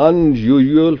ان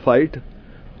یوزول فائٹ،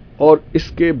 اور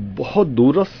اس کے بہت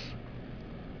دورس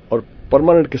اور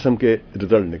پرماننٹ قسم کے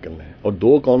رزلٹ نکلنے ہیں. اور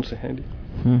 2 کون سے ہیں جی؟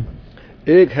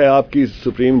 ایک ہے آپ کی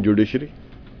سپریم جوڈیشری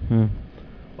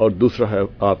اور دوسرا ہے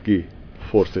آپ کی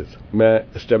فورسز. میں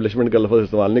اسٹیبلشمنٹ کا لفظ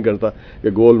استعمال نہیں کرتا کہ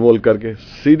گول مول کر کے،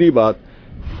 سیدھی بات،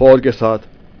 فوج کے ساتھ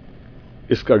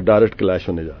اس کا ڈائریکٹ کلیش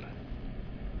ہونے جا رہا ہے.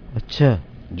 اچھا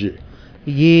جی،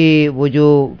 یہ وہ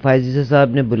جو فائز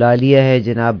صاحب نے بلا لیا ہے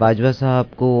جناب باجوہ صاحب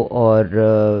کو اور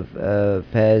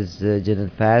جنرل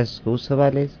فیض کو، اس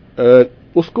حوالے سے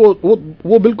اس کو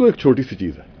وہ بالکل ایک چھوٹی سی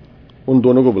چیز ہے ان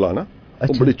دونوں کو بلانا.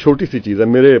 وہ بڑی چھوٹی سی چیز ہے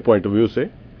میرے پوائنٹ آف ویو سے.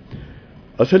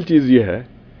 اصل چیز یہ ہے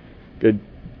کہ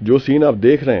جو سین آپ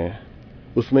دیکھ رہے ہیں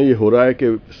اس میں یہ ہو رہا ہے کہ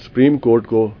سپریم کورٹ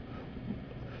کو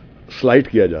سلائٹ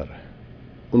کیا جا رہا ہے،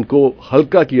 ان کو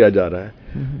ہلکا کیا جا رہا ہے.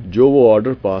 جو وہ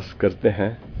آرڈر پاس کرتے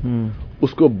ہیں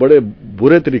اس کو بڑے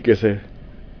برے طریقے سے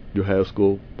جو ہے اس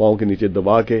کو پاؤں کے نیچے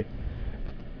دبا کے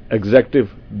ایگزیکٹو،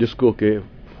 جس کو کہ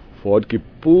فوج کی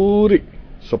پوری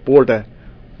سپورٹ ہے،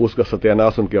 اس کا ستیہ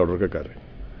ناش ان کے آرڈر کا کر رہے ہیں.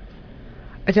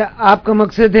 اچھا، آپ کا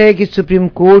مقصد ہے کہ سپریم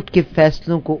کورٹ کے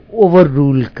فیصلوں کو اوور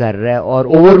رول کر رہا ہے اور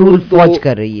اوور رول فوج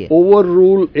کر رہی ہے. اوور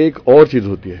رول ایک اور چیز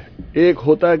ہوتی ہے. ایک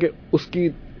ہوتا ہے کہ اس کی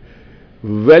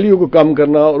ویلیو کو کم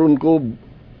کرنا اور ان کو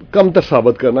کم تر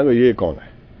ثابت کرنا کہ یہ کون ہے.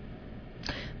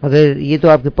 مگر یہ تو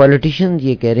آپ کے پولیٹیشین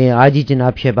یہ کہہ رہے ہیں. آج ہی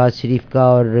جناب شہباز شریف کا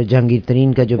اور جہانگیر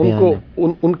ترین کا جو بیان ہے,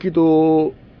 ان کی تو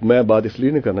میں بات اس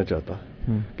لیے نہیں کرنا چاہتا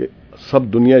کہ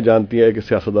سب دنیا جانتی ہے کہ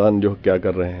سیاستدان جو کیا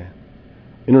کر رہے ہیں,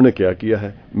 انہوں نے کیا کیا ہے.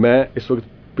 میں اس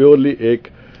وقت پیورلی ایک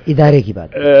ادارے کی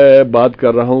بات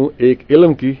کر رہا ہوں, ایک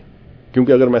علم کی,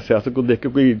 کیونکہ اگر میں سیاست کو دیکھ کے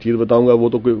کوئی چیز بتاؤں گا وہ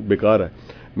تو کوئی بیکار ہے.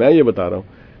 میں یہ بتا رہا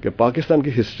ہوں کہ پاکستان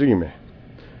کی ہسٹری میں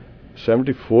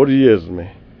 74 ایئرز میں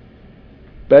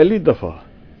پہلی دفعہ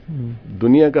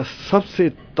دنیا کا سب سے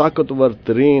طاقتور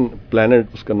ترین پلانٹ,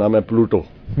 اس کا نام ہے پلوٹو,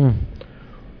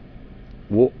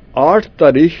 وہ 8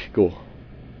 تاریخ کو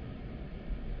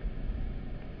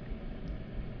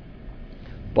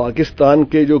پاکستان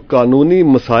کے جو قانونی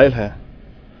مسائل ہیں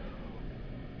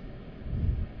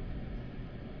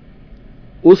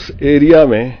اس ایریا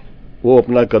میں وہ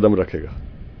اپنا قدم رکھے گا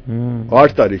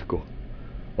 8 تاریخ کو.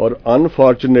 اور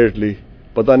انفارچونیٹلی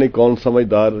پتہ نہیں کون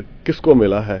سمجھدار کس کو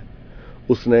ملا ہے,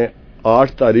 اس نے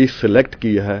 8 تاریخ سلیکٹ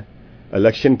کی ہے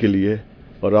الیکشن کے لیے.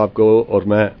 اور آپ کو اور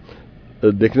میں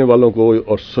دیکھنے والوں کو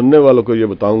اور سننے والوں کو یہ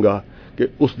بتاؤں گا کہ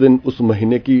اس دن اس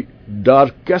مہینے کی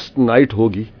ڈارکیسٹ نائٹ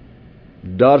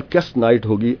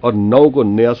ہوگی اور 9 کو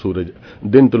نیا سورج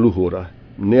دن طلوع ہو رہا ہے,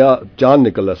 نیا چاند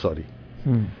نکل رہا ہے. سوری,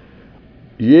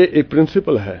 یہ ایک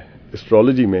پرنسپل ہے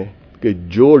ایسٹرولوجی میں کہ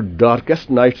جو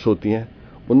ڈارکیسٹ نائٹس ہوتی ہیں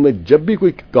ان میں جب بھی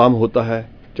کوئی کام ہوتا ہے,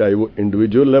 چاہے وہ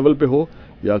انڈیویجول لیول پہ ہو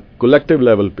یا کولیکٹیو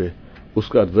لیول پہ, اس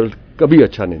کا رزلٹ کبھی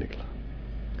اچھا نہیں نکلا.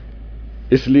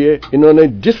 اس لیے انہوں نے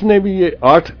جس نے بھی یہ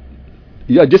 8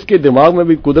 یا جس کے دماغ میں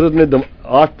بھی قدرت نے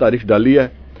 8 تاریخ ڈالی ہے,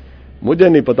 مجھے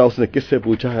نہیں پتا اس نے کس سے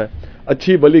پوچھا ہے.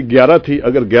 اچھی بلی 11 تھی,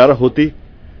 اگر 11 ہوتی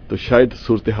تو شاید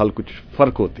صورتحال کچھ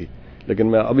فرق ہوتی. لیکن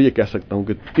میں اب یہ کہہ سکتا ہوں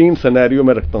کہ 3 سینیریو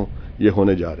میں رکھتا ہوں یہ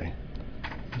ہونے جا رہے ہیں.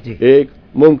 جی. ایک,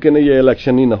 ممکن ہے یہ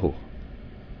الیکشن ہی نہ ہو.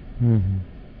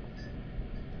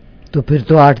 تو پھر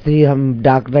تو 8 تاریخ ہم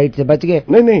ڈارک نائٹ سے بچ گئے.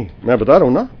 نہیں, میں بتا رہا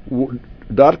ہوں نا, وہ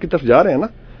ڈارک کی طرف جا رہے ہیں نا.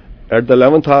 ایٹ دا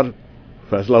 11th hour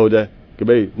فیصلہ ہو جائے کہ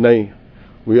بھئی نہیں,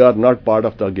 we are not part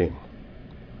of the game.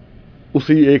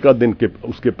 اسی ایک آدھ دن کے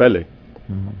اس کے پہلے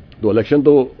تو الیکشن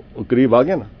تو قریب آ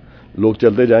گیا نا, لوگ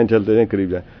چلتے جائیں قریب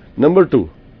جائیں. نمبر 2,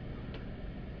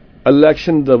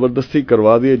 الیکشن زبردستی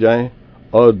کروا دیے جائیں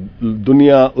اور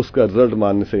دنیا اس کا رزلٹ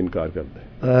ماننے سے انکار کر دے.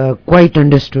 Quite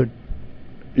understood.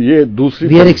 یہ دوسری,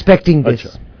 وی آر ایکسپیکٹنگ دس. اچھا,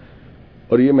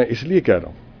 اور یہ میں اس لیے کہہ رہا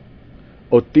ہوں.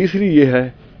 اور تیسری یہ ہے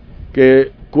کہ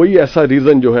کوئی ایسا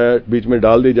ریزن جو ہے بیچ میں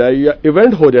ڈال دی جائے یا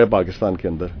ایونٹ ہو جائے پاکستان کے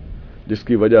اندر جس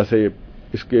کی وجہ سے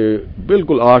اس کے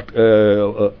بالکل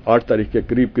 8 تاریخ کے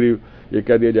قریب یہ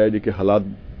کہہ دیا جائے جی کہ حالات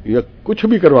یا کچھ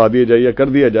بھی کروا دیے جائے یا کر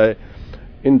دیا جائے.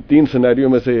 ان 3 سینیریو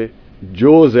میں سے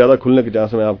جو زیادہ کھلنے کے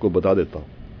چانس میں آپ کو بتا دیتا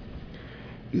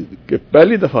ہوں کہ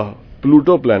پہلی دفعہ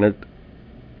پلوٹو پلانٹ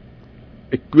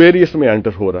ایکویریس میں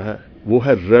انٹر ہو رہا ہے, وہ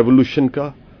ہے ریولوشن کا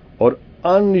اور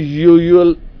ان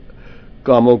یوزول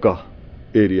کاموں کا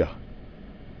ایریا.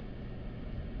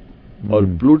 اور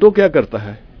پلوٹو کیا کرتا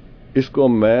ہے, اس کو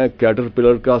میں کیٹر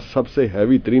پلر کا سب سے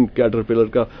ہیوی ترین کیٹر پلر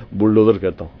کا بلڈوزر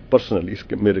کہتا ہوں پرسنلی, اس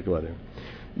کے میرے کے بارے میں.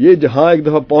 یہ جہاں ایک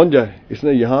دفعہ پہنچ جائے, اس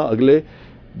نے یہاں اگلے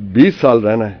 20 سال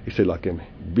رہنا ہے. اس علاقے میں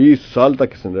 20 سال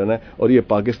تک اس نے رہنا ہے, اور یہ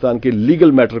پاکستان کے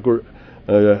لیگل میٹر کو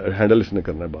ہینڈل اس نے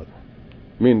کرنا ہے بعد میں.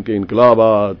 مین کے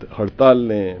انقلابات,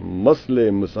 ہڑتالیں, مسئلے,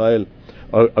 مسائل,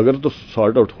 اور اگر تو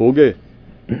سارٹ آؤٹ ہو گئے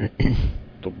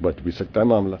تو بچ بھی سکتا ہے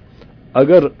معاملہ.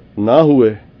 اگر نہ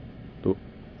ہوئے تو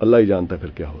اللہ ہی جانتا ہے پھر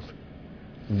کیا ہو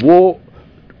سکتا. وہ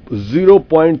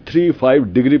 0.35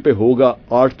 ڈگری پہ ہوگا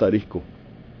 8 تاریخ کو,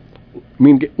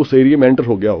 مین کہ اس ایریا میں انٹر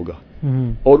ہو گیا ہوگا.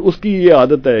 اور اس کی یہ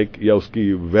عادت ہے یا اس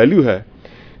کی ویلیو ہے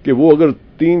کہ وہ اگر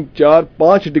 3, 4,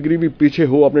 5 ڈگری بھی پیچھے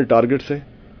ہو اپنے ٹارگٹ سے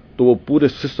تو وہ پورے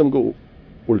سسٹم کو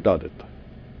الٹا دیتا ہے.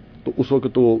 تو اس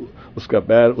وقت تو اس کا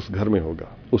پیر اس گھر میں ہوگا,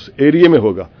 اس ایریا میں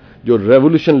ہوگا جو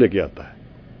ریولوشن لے کے آتا ہے,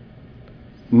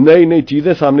 نئی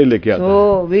چیزیں سامنے لے کے آتا ہے.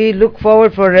 So we look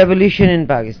forward for revolution in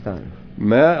Pakistan.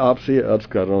 میں آپ سے عرض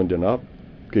کر رہا ہوں جناب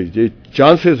کہ یہ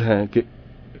چانسز ہیں کہ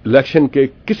الیکشن کے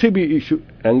کسی بھی ایشو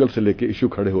اینگل سے لے کے ایشو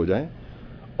کھڑے ہو جائیں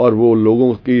اور وہ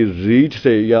لوگوں کی ریچ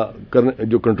سے یا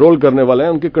جو کنٹرول کرنے والے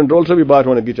ہیں ان کے کنٹرول سے بھی باہر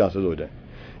ہونے کی چانسز ہو جائیں.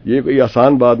 یہ کوئی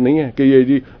آسان بات نہیں ہے کہ یہ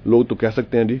جی لوگ تو کہہ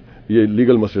سکتے ہیں جی یہ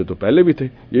لیگل مسئلے تو پہلے بھی تھے,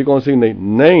 یہ کون سی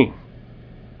نہیں.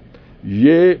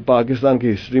 یہ پاکستان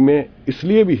کی ہسٹری میں اس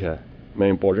لیے بھی ہے, میں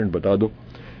امپورٹنٹ بتا دوں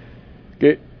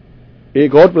کہ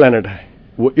ایک اور پلانٹ ہے,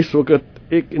 وہ اس وقت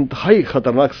ایک انتہائی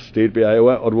خطرناک سٹیج پہ آیا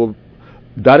ہوا ہے اور وہ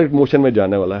ڈائریکٹ موشن میں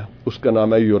جانے والا ہے. اس کا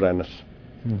نام ہے یورینس.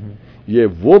 یہ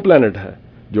وہ پلانٹ ہے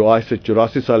جو آج سے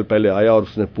 84 سال پہلے آیا اور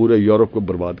اس نے پورے یورپ کو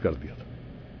برباد کر دیا تھا.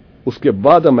 اس کے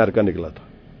بعد امریکہ نکلا تھا,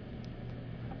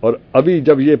 اور ابھی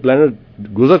جب یہ پلانٹ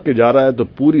گزر کے جا رہا ہے تو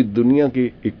پوری دنیا کی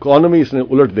اکانومی اس نے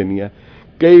الٹ دینی ہے.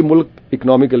 کئی ملک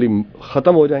اکنامیکلی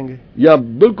ختم ہو جائیں گے یا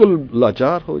بالکل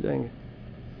لاچار ہو جائیں گے.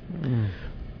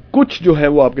 کچھ جو ہے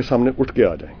وہ آپ کے سامنے اٹھ کے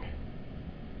آ جائیں گے.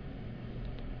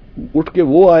 اٹھ کے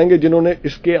وہ آئیں گے جنہوں نے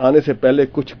اس کے آنے سے پہلے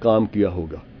کچھ کام کیا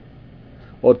ہوگا,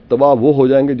 اور تباہ وہ ہو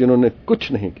جائیں گے جنہوں نے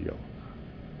کچھ نہیں کیا ہوگا.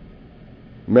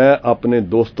 میں اپنے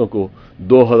دوستوں کو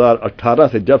 2018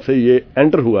 سے جب سے یہ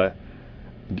انٹر ہوا ہے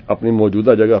اپنی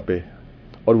موجودہ جگہ پہ,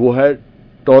 اور وہ ہے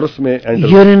ٹورس میں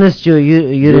یورینس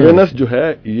جو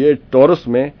ہے یہ ٹورس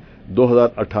میں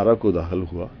 2018 کو داخل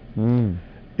ہوا.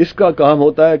 اس کا کام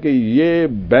ہوتا ہے کہ یہ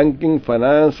بینکنگ,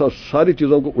 فائنانس اور ساری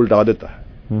چیزوں کو الٹا دیتا ہے,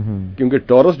 کیونکہ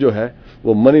ٹورس جو ہے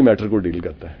وہ منی میٹر کو ڈیل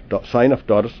کرتا ہے. Sign of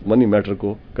tours money metre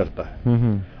کو کرتا ہے.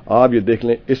 آپ یہ دیکھ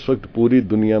لیں اس وقت پوری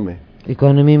دنیا میں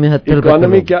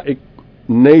اکانومی کیا ایک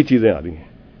نئی چیزیں آ رہی ہیں.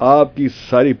 آپ کی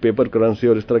ساری پیپر کرنسی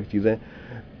اور اس طرح کی چیزیں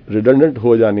ریڈنڈنٹ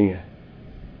ہو جانی ہیں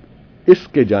اس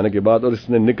کے جانے کے بعد, اور اس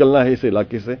نے نکلنا ہے اس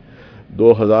علاقے سے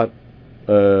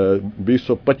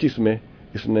 2025 میں.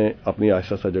 اس نے اپنی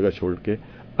آہستہ آہستہ جگہ چھوڑ کے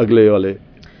اگلے والے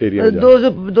ایریا میں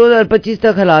 2025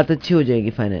 تک حالات اچھی ہو جائے گی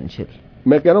فائنینشیل.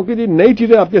 میں کہہ رہا ہوں کہ جی نئی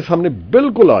چیزیں آپ کے سامنے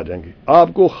بالکل آ جائیں گی.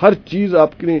 آپ کو ہر چیز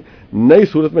آپ کی نئی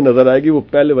صورت میں نظر آئے گی, وہ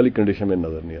پہلے والی کنڈیشن میں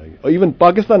نظر نہیں آئے گی. اور ایون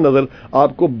پاکستان نظر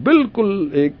آپ کو بالکل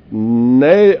ایک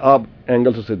نئے آپ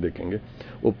اینگل سے دیکھیں گے.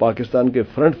 وہ پاکستان کے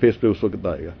فرنٹ فیس پہ اس وقت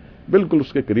آئے گا, بالکل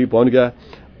اس کے قریب پہنچ گیا.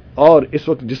 اور اس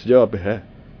وقت جس جگہ پہ ہے,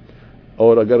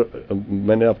 اور اگر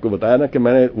میں نے آپ کو بتایا نا کہ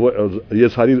میں نے وہ یہ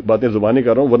ساری باتیں زبانی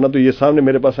کر رہا ہوں, ورنہ تو یہ سامنے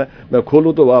میرے پاس ہے, میں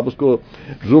کھولوں تو آپ اس کو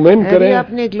زوم ان کریں.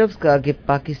 آپ نے ایک لفظ کہا کہ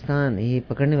پاکستان, یہ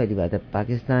پکڑنے والی بات ہے,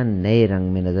 پاکستان نئے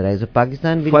رنگ میں نظر آئے. So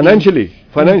Pakistan financially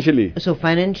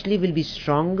will be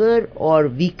stronger اور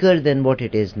weaker than what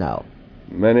it is now.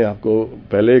 میں نے آپ کو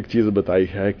پہلے ایک چیز بتائی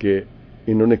ہے کہ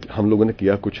ہم لوگوں نے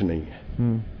کیا کچھ نہیں ہے,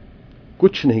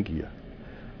 کچھ نہیں کیا.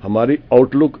 ہماری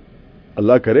آؤٹ لک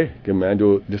اللہ کرے کہ میں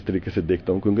جو جس طریقے سے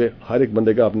دیکھتا ہوں, کیونکہ ہر ایک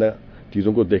بندے کا اپنا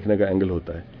چیزوں کو دیکھنے کا اینگل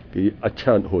ہوتا ہے کہ یہ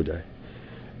اچھا ہو جائے,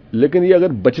 لیکن یہ اگر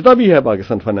بچتا بھی ہے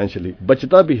پاکستان فائنینشلی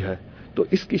بچتا بھی ہے تو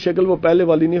اس کی شکل وہ پہلے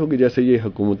والی نہیں ہوگی جیسے یہ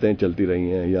حکومتیں چلتی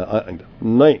رہی ہیں یا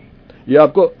نہیں. یہ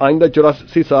آپ کو آئندہ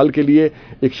 84 سال کے لیے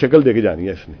ایک شکل دے کے جانی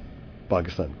ہے. اس نے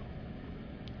پاکستان کو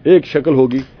ایک شکل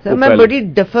ہوگی. سر میں بڑی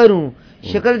ڈفر ہوں,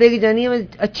 شکل دے کے جانی ہے,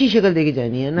 اچھی شکل دے کے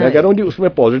جانی ہے نا. میں کہہ رہا ہوں جی اس میں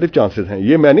پازیٹو چانسز ہیں.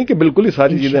 یہ میں نہیں کہ بالکل ہی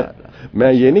ساری چیزیں,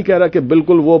 میں یہ نہیں کہہ رہا کہ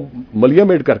بالکل وہ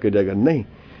ملیامیٹ کر کے جائے گا, نہیں.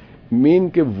 مین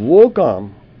کہ وہ کام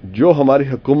جو ہماری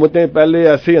حکومتیں پہلے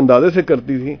ایسے اندازے سے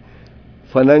کرتی تھیں,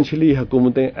 فائنینشلی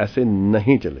حکومتیں ایسے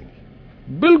نہیں چلیں گی,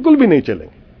 بالکل بھی نہیں چلیں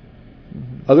گی.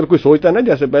 اگر کوئی سوچتا ہے نا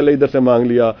جیسے پہلے ادھر سے مانگ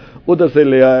لیا ادھر سے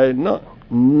لے آئے,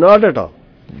 ناٹ ایٹ آل.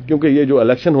 کیونکہ یہ جو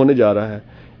الیکشن ہونے جا رہا ہے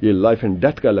یہ لائف اینڈ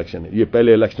ڈیتھ کا الیکشن ہے. یہ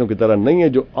پہلے الیکشنوں کی طرح نہیں ہے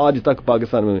جو آج تک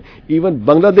پاکستان میں, ایون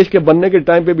بنگلہ دیش کے بننے کے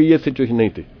ٹائم پہ بھی یہ سچویشن نہیں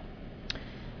تھی.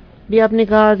 بھی آپ نے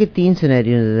کہا کہ 3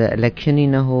 سینیریوز, الیکشن ہی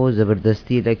نہ ہو,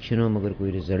 زبردستی الیکشن ہو مگر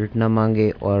کوئی رزلٹ نہ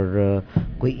مانگے, اور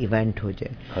کوئی ایونٹ ہو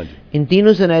جائے. ہاں جی. ان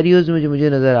تینوں سینیریوز میں جو مجھے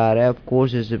نظر آ رہا ہے, آف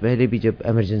کورس اس سے پہلے بھی جب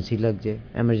ایمرجنسی لگ جائے,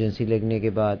 ایمرجنسی لگنے کے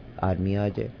بعد آرمی آ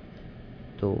جائے,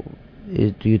 تو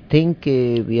ڈو یو تھنک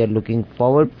کہ we are looking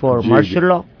forward for martial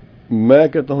law? میں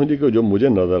کہتا ہوں جی کہ جو مجھے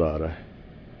نظر آ رہا ہے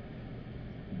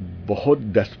بہت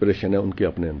ڈیسپریشن ہے ان کے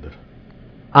اپنے اندر,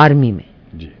 آرمی میں.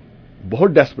 جی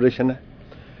بہت ڈیسپریشن ہے.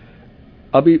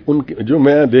 ابھی ان کے جو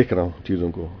میں دیکھ رہا ہوں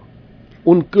چیزوں کو,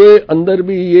 ان کے اندر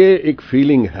بھی یہ ایک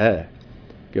فیلنگ ہے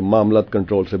کہ معاملات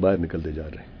کنٹرول سے باہر نکلتے جا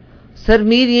رہے ہیں. سر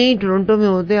میر یہیں ٹورنٹو میں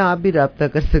ہوتے ہیں, آپ بھی رابطہ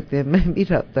کر سکتے ہیں, میں بھی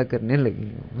رابطہ کرنے لگی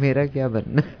ہوں, میرا کیا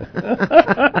بننا.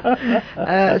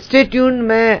 Stay tuned.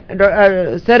 میں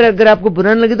سر اگر آپ کو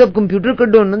برا نہ لگے تو آپ کمپیوٹر کر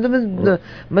دو نا, تو میں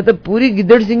مطلب پوری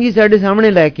گدڑ سنگھی ساڑھے سامنے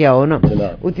لے کے آؤ نا,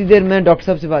 اتنی دیر میں ڈاکٹر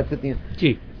صاحب سے بات کرتی ہوں.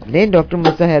 جی نہیں ڈاکٹر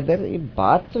مصطفیٰ حیدر, یہ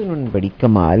بات تو انہوں نے بڑی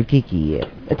کمال کی ہے.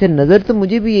 اچھا نظر تو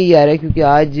مجھے بھی یہی آ رہا ہے, کیونکہ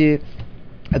آج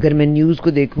اگر میں نیوز کو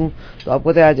دیکھوں تو آپ کو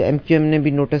پتہ ہے آج ایم نے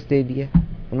بھی نوٹس دے دیا.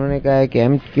 انہوں نے کہا ہے کہ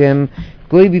ایم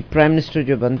کوئی بھی پرائم منسٹر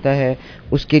جو بنتا ہے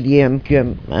اس کے لیے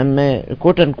میں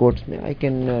کوٹ اینڈ کوٹس میں آئی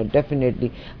کین ڈیفینیٹلی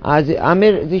آج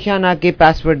عامر ذیشان آ کے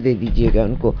پاسورڈ دے دیجیے گا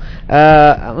ان کو.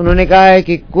 انہوں نے کہا ہے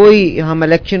کہ کوئی ہم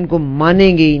الیکشن کو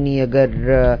مانیں گے ہی نہیں اگر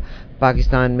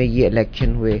پاکستان میں یہ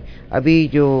الیکشن ہوئے. ابھی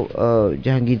جو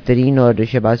جہانگیر ترین اور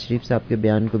شہباز شریف صاحب کے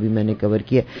بیان کو بھی میں نے کور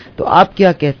کیا, تو آپ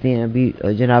کیا کہتے ہیں ابھی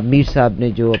جناب میر صاحب نے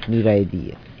جو اپنی رائے دی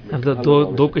ہے؟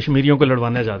 دو کشمیریوں کو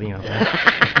لڑوانا چاہ رہی ہیں.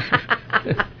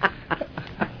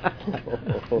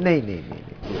 نہیں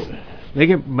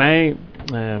دیکھیں میں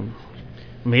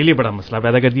میرے لیے بڑا مسئلہ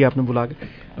پیدا کر دیا آپ نے بلا کے.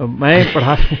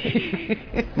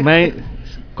 میں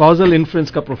کازل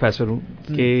انفرنس کا پروفیسر ہوں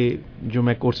کہ جو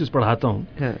میں کورسز پڑھاتا ہوں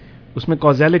اس میں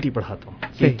کازیلٹی پڑھاتا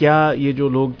ہوں کہ کیا یہ جو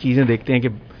لوگ چیزیں دیکھتے ہیں کہ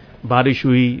بارش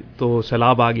ہوئی تو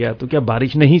سیلاب آ گیا، تو کیا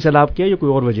بارش نے ہی سیلاب کیا یا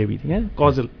کوئی اور وجہ بھی تھی؟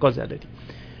 کازیلٹی.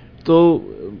 تو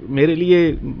میرے لیے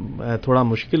تھوڑا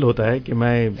مشکل ہوتا ہے کہ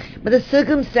میں مطلب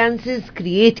سرکمسٹانسز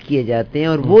کریٹ کیے جاتے ہیں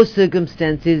اور وہ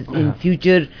سرکمسٹانسز ان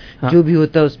فیوچر جو بھی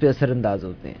ہوتا ہے اس پہ اثر انداز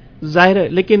ہوتے ہیں. ظاہر ہے،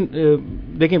 لیکن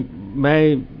دیکھیں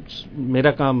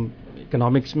میرا کام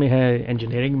اکنامکس میں ہے،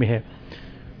 انجینئرنگ میں ہے،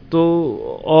 تو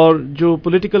اور جو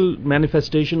پولیٹیکل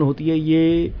مینیفیسٹیشن ہوتی ہے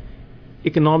یہ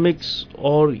اکنامکس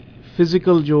اور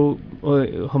فزیکل جو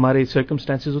ہمارے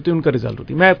سرکمسٹانسز ہوتے ہیں ان کا رزلٹ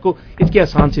ہوتی ہے. میں آپ کو اس کی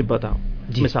آسان سی بتاؤں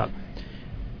مثال،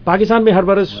 پاکستان میں ہر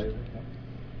برس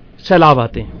سیلاب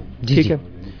آتے ہیں، ٹھیک ہے،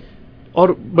 اور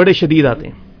بڑے شدید آتے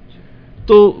ہیں.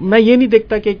 تو میں یہ نہیں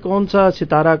دیکھتا کہ کون سا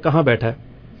ستارہ کہاں بیٹھا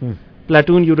ہے،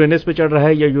 پلیٹون یورینس پہ چڑھ رہا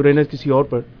ہے یا یورینس کسی اور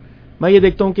پر. میں یہ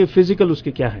دیکھتا ہوں کہ فزیکل اس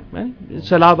کے کیا ہے.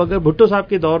 سیلاب اگر بھٹو صاحب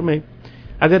کے دور میں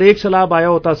اگر ایک سیلاب آیا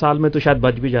ہوتا سال میں تو شاید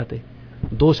بچ بھی جاتے.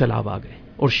 2 سیلاب آ گئے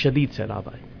اور شدید سیلاب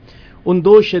آئے. ان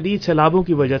 2 شدید سیلابوں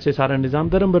کی وجہ سے سارا نظام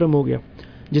درم برم ہو گیا،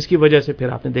 جس کی وجہ سے پھر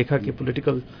آپ نے دیکھا کہ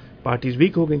پولیٹیکل پارٹیز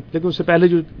ویک ہو گئیں. لیکن اس سے پہلے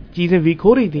جو چیزیں ویک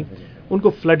ہو رہی تھیں ان کو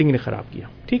فلڈنگ نے خراب کیا.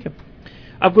 ٹھیک ہے،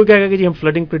 اب کوئی کہے گا کہ جی ہم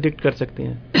فلڈنگ پریڈکٹ کر سکتے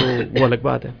ہیں، تو وہ الگ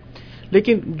بات ہے.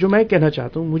 لیکن جو میں کہنا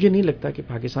چاہتا ہوں، مجھے نہیں لگتا کہ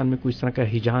پاکستان میں کوئی اس طرح کا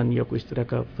ہیجان یا کوئی اس طرح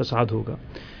کا فساد ہوگا.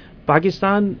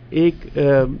 پاکستان ایک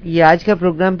یہ آج کا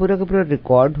پروگرام پورا کا پورا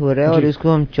ریکارڈ ہو رہا ہے اور اس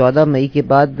کو ہم 14 مئی کے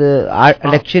بعد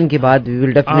الیکشن کے بعد وی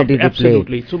ول ڈیفینیٹلی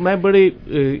ریپلے. سو میں بڑے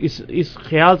اس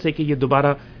خیال سے کہ یہ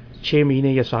دوبارہ 6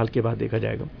 مہینے یا سال کے بعد دیکھا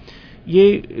جائے گا،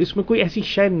 یہ اس میں کوئی ایسی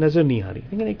شے نظر نہیں آ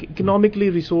رہی.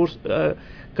 اکنامکلی ریسورس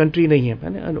کنٹری نہیں ہے،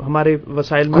 ہمارے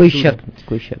وسائل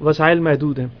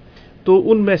محدود ہیں.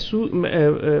 تو ان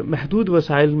محدود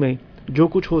وسائل میں جو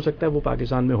کچھ ہو سکتا ہے وہ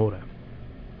پاکستان میں ہو رہا ہے.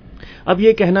 اب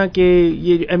یہ کہنا کہ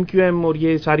یہ ایم کیو ایم اور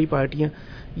یہ ساری پارٹیاں،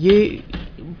 یہ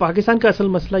پاکستان کا اصل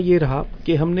مسئلہ یہ رہا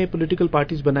کہ ہم نے پولیٹیکل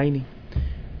پارٹیز بنائی نہیں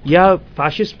یا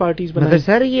فاشسٹ پارٹیز بنائی.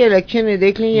 سر یہ الیکشن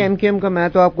دیکھ لیں، یہ ایم کیو ایم کا میں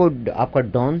تو آپ کا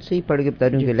ڈان سے ہی پڑھ کے بتا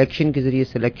دوں کہ الیکشن کے ذریعے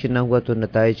سلیکشن نہ ہوا تو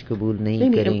نتائج قبول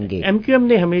نہیں کریں گے. ایم کیو ایم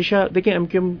نے ہمیشہ، دیکھیں ایم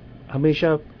کیو ایم ہمیشہ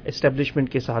اسٹیبلشمنٹ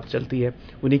کے ساتھ چلتی ہے،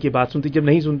 انہی کی بات سنتی، جب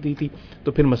نہیں سنتی تھی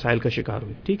تو پھر مسائل کا شکار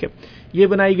ہوئی. ٹھیک ہے، یہ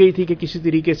بنائی گئی تھی کہ کسی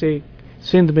طریقے سے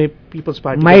سندھ میں پیپلز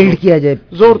پارٹی مائلڈ کیا جائے،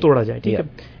 زور توڑا جائے. ٹھیک ہے،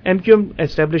 ایم کیو ایم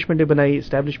اسٹیبلشمنٹ نے بنائی.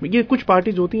 اسٹیبلشمنٹ یہ کچھ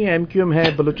پارٹیز ہوتی ہیں، ایم کیو ایم ہے،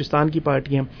 بلوچستان کی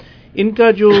پارٹی ہیں، ان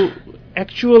کا جو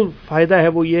ایکچوئل فائدہ ہے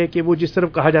وہ یہ ہے کہ وہ جس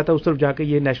طرف کہا جاتا ہے اس طرف جا کے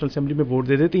یہ نیشنل اسمبلی میں ووٹ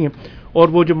دے دیتی ہیں، اور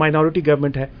وہ جو مائنورٹی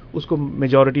گورنمنٹ ہے اس کو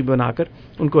میجورٹی بنا کر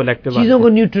ان کو الیکٹ کرواتے ہیں، چیزوں کو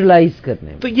نیوٹرلائز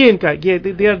کرنے. تو یہ ان کا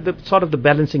they are the sort of the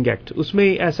balancing act. اس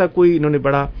میں ایسا کوئی انہوں نے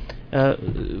بڑا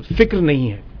فکر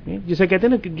نہیں ہے، جسے کہتے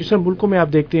ہیں نا کہ جس ملکوں میں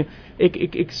آپ دیکھتے ہیں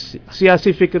ایک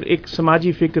سیاسی فکر، ایک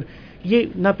سماجی فکر. یہ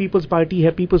نہ پیپلز پارٹی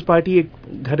ہے. پیپلز پارٹی ایک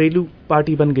گھریلو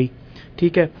پارٹی بن گئی.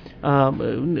 ٹھیک ہے،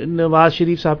 نواز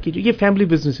شریف صاحب کی جو یہ فیملی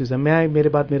بزنسز ہیں، میں میرے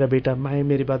بعد میرا بیٹا، میں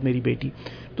میرے بعد میری بیٹی،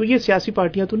 تو یہ سیاسی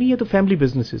پارٹیاں تو نہیں، یہ تو فیملی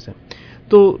بزنسز ہیں.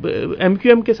 تو ایم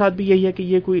کیو ایم کے ساتھ بھی یہی ہے کہ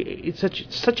یہ کوئی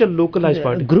سچ اے localise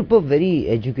party, group of very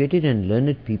educated and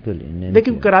learned people.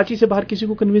 لیکن کراچی سے باہر کسی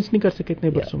کو کنونس نہیں کر سکے اتنے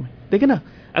برسوں میں. دیکھیں نا،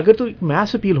 اگر تو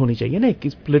میس اپیل ہونی چاہیے نا ایک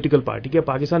پولیٹیکل پارٹی کے،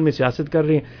 پاکستان میں سیاست کر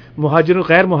رہے ہیں، مہاجر اور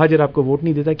غیر مہاجر آپ کو ووٹ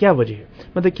نہیں دیتا، کیا وجہ ہے؟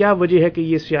 مطلب کیا وجہ ہے کہ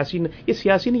یہ سیاسی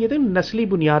نہیں، یہ تو نسلی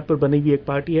بنیاد پر بنی ہوئی ایک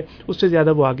پارٹی ہے، اس سے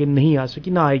زیادہ وہ آگے نہیں آ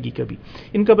سکی، نہ آئے گی کبھی.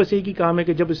 ان کا بس ایک ہی کام ہے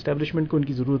کہ جب اسٹیبلشمنٹ کو ان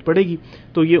کی ضرورت پڑے گی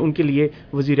تو یہ ان کے لیے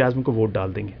وزیر اعظم کو ووٹ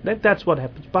ڈال دیں گے. That's what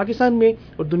happens. پاکستان میں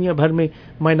اور دنیا بھر میں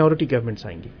مائنورٹی گورنمنٹس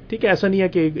آئیں گی. ٹھیک ہے، ایسا نہیں ہے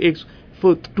کہ ایک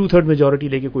 2/3 میجورٹی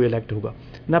لے کے کوئی الیکٹ ہوگا،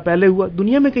 نہ پہلے ہوا،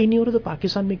 دنیا میں کہیں نہیں ہو رہا، تو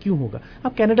پاکستان میں کیوں ہوگا؟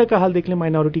 آپ کینیڈا کا حال دیکھ لیں،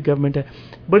 مائنورٹی گورنمنٹ ہے،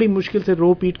 بڑی مشکل سے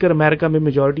رو پیٹ کر امریکہ میں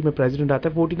میجورٹی میں پریزیڈنٹ آتا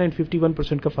ہے.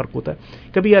 49-51% کا فرق ہوتا ہے.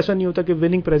 کبھی ایسا نہیں ہوتا کہ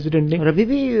وننگ پریزیڈنٹ نے، اور ابھی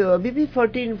بھی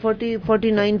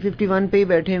 49-51 پہ ہی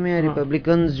بیٹھے ہوئے ہیں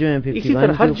ریپبلکنز جو ہیں. اسی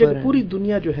طرح ہر جگہ پوری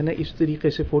دنیا جو ہے نا اس طریقے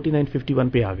سے 49-51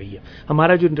 پہ آ گئی ہے.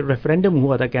 ہمارا جو ریفرینڈم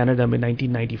ہوا تھا کینیڈا میں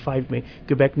 1995 میں،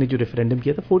 کیبیک نے جو ریفرینڈم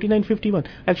کیا تھا 49-51،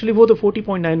 ایکچولی وہ تو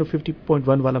 40.9 اور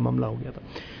 50.1 والا معاملہ ہو گیا تھا.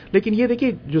 لیکن یہ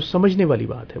دیکھیے جو سمجھنے والی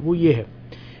بات ہے وہ یہ ہے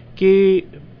کہ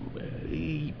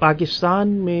پاکستان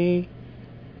میں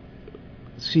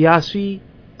سیاسی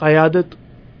قیادت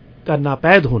کا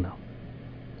ناپید ہونا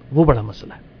وہ بڑا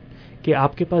مسئلہ ہے کہ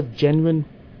آپ کے پاس جینوئن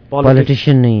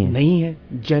پولیٹیشین نہیں ہے،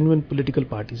 جینوئن پولیٹیکل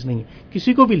پارٹیز نہیں ہیں.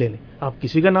 کسی کو بھی لے لیں، آپ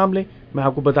کسی کا نام لیں، میں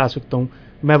آپ کو بتا سکتا ہوں،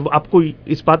 میں آپ کو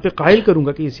اس بات پہ قائل کروں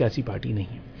گا کہ یہ سیاسی پارٹی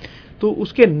نہیں ہے. تو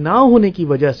اس کے نہ ہونے کی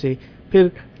وجہ سے پھر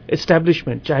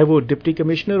اسٹیبلشمنٹ، چاہے وہ ڈپٹی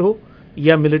کمشنر ہو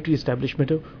یا ملٹری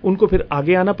اسٹیبلشمنٹ ہو، ان کو پھر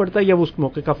آگے آنا پڑتا ہے یا وہ اس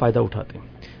موقع کا فائدہ اٹھاتے ہیں.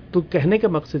 تو کہنے کا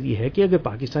مقصد یہ ہے کہ اگر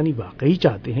پاکستانی واقعی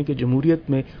چاہتے ہیں کہ جمہوریت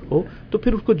میں ہو تو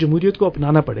پھر اس کو جمہوریت کو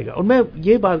اپنانا پڑے گا. اور میں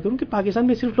یہ بات کروں کہ پاکستان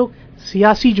میں صرف لوگ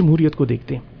سیاسی جمہوریت کو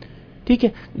دیکھتے ہیں, ٹھیک ہے,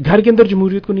 گھر کے اندر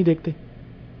جمہوریت کو نہیں دیکھتے,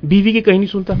 بیوی کی کہیں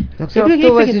نہیں سنتا.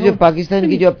 تو ویسے جو پاکستان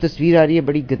کی جو اب تصویر آ رہی ہے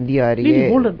بڑی گندی آ رہی ہے.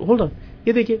 ہولڈ آن,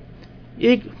 یہ دیکھیے,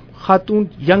 ایک خاتون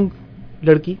ینگ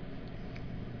لڑکی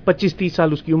 25-30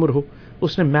 سال اس کی عمر ہو,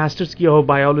 اس نے ماسٹرز کیا ہو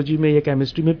بایولوجی میں یا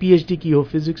کیمسٹری میں, پی ایچ ڈی کی ہو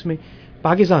فزکس میں,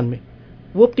 پاکستان میں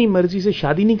وہ اپنی مرضی سے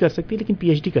شادی نہیں کر سکتی لیکن پی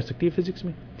ایچ ڈی کر سکتی ہے فزکس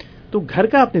میں. تو گھر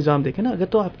کا آپ نظام دیکھیں نا, اگر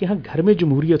تو آپ کے یہاں گھر میں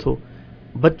جمہوریت ہو,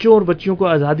 بچوں اور بچیوں کو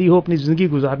آزادی ہو اپنی زندگی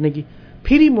گزارنے کی,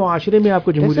 پھر ہی معاشرے میں آپ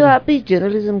کو جمہوریت. آپ ہی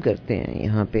جرنلزم کرتے ہیں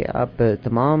یہاں پہ, آپ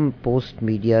تمام پوسٹ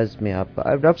میڈیاز میں آپ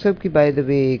ڈاکٹر صاحب کی بائی دا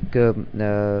وے ایک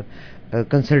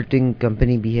کنسلٹنگ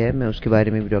کمپنی بھی ہے, میں اس کے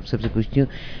بارے میں بھی ڈاکٹر صاحب سے پوچھتی ہوں.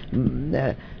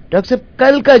 ڈاکٹر صاحب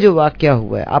کل کا جو واقعہ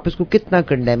ہوا ہے آپ اس کو کتنا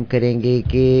کنڈیم کریں گے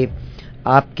کہ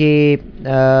آپ کے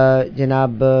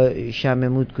جناب شاہ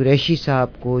محمود قریشی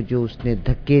صاحب کو جو اس نے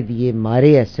دھکے دیے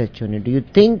مارے ایس ایچ او نے, ڈو یو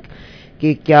تھنک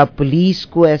کہ کیا پولیس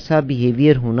کو ایسا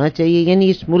بیہیویئر ہونا چاہیے؟ یعنی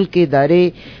اس ملک کے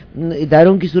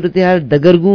اداروں کی صورتحال دگرگوں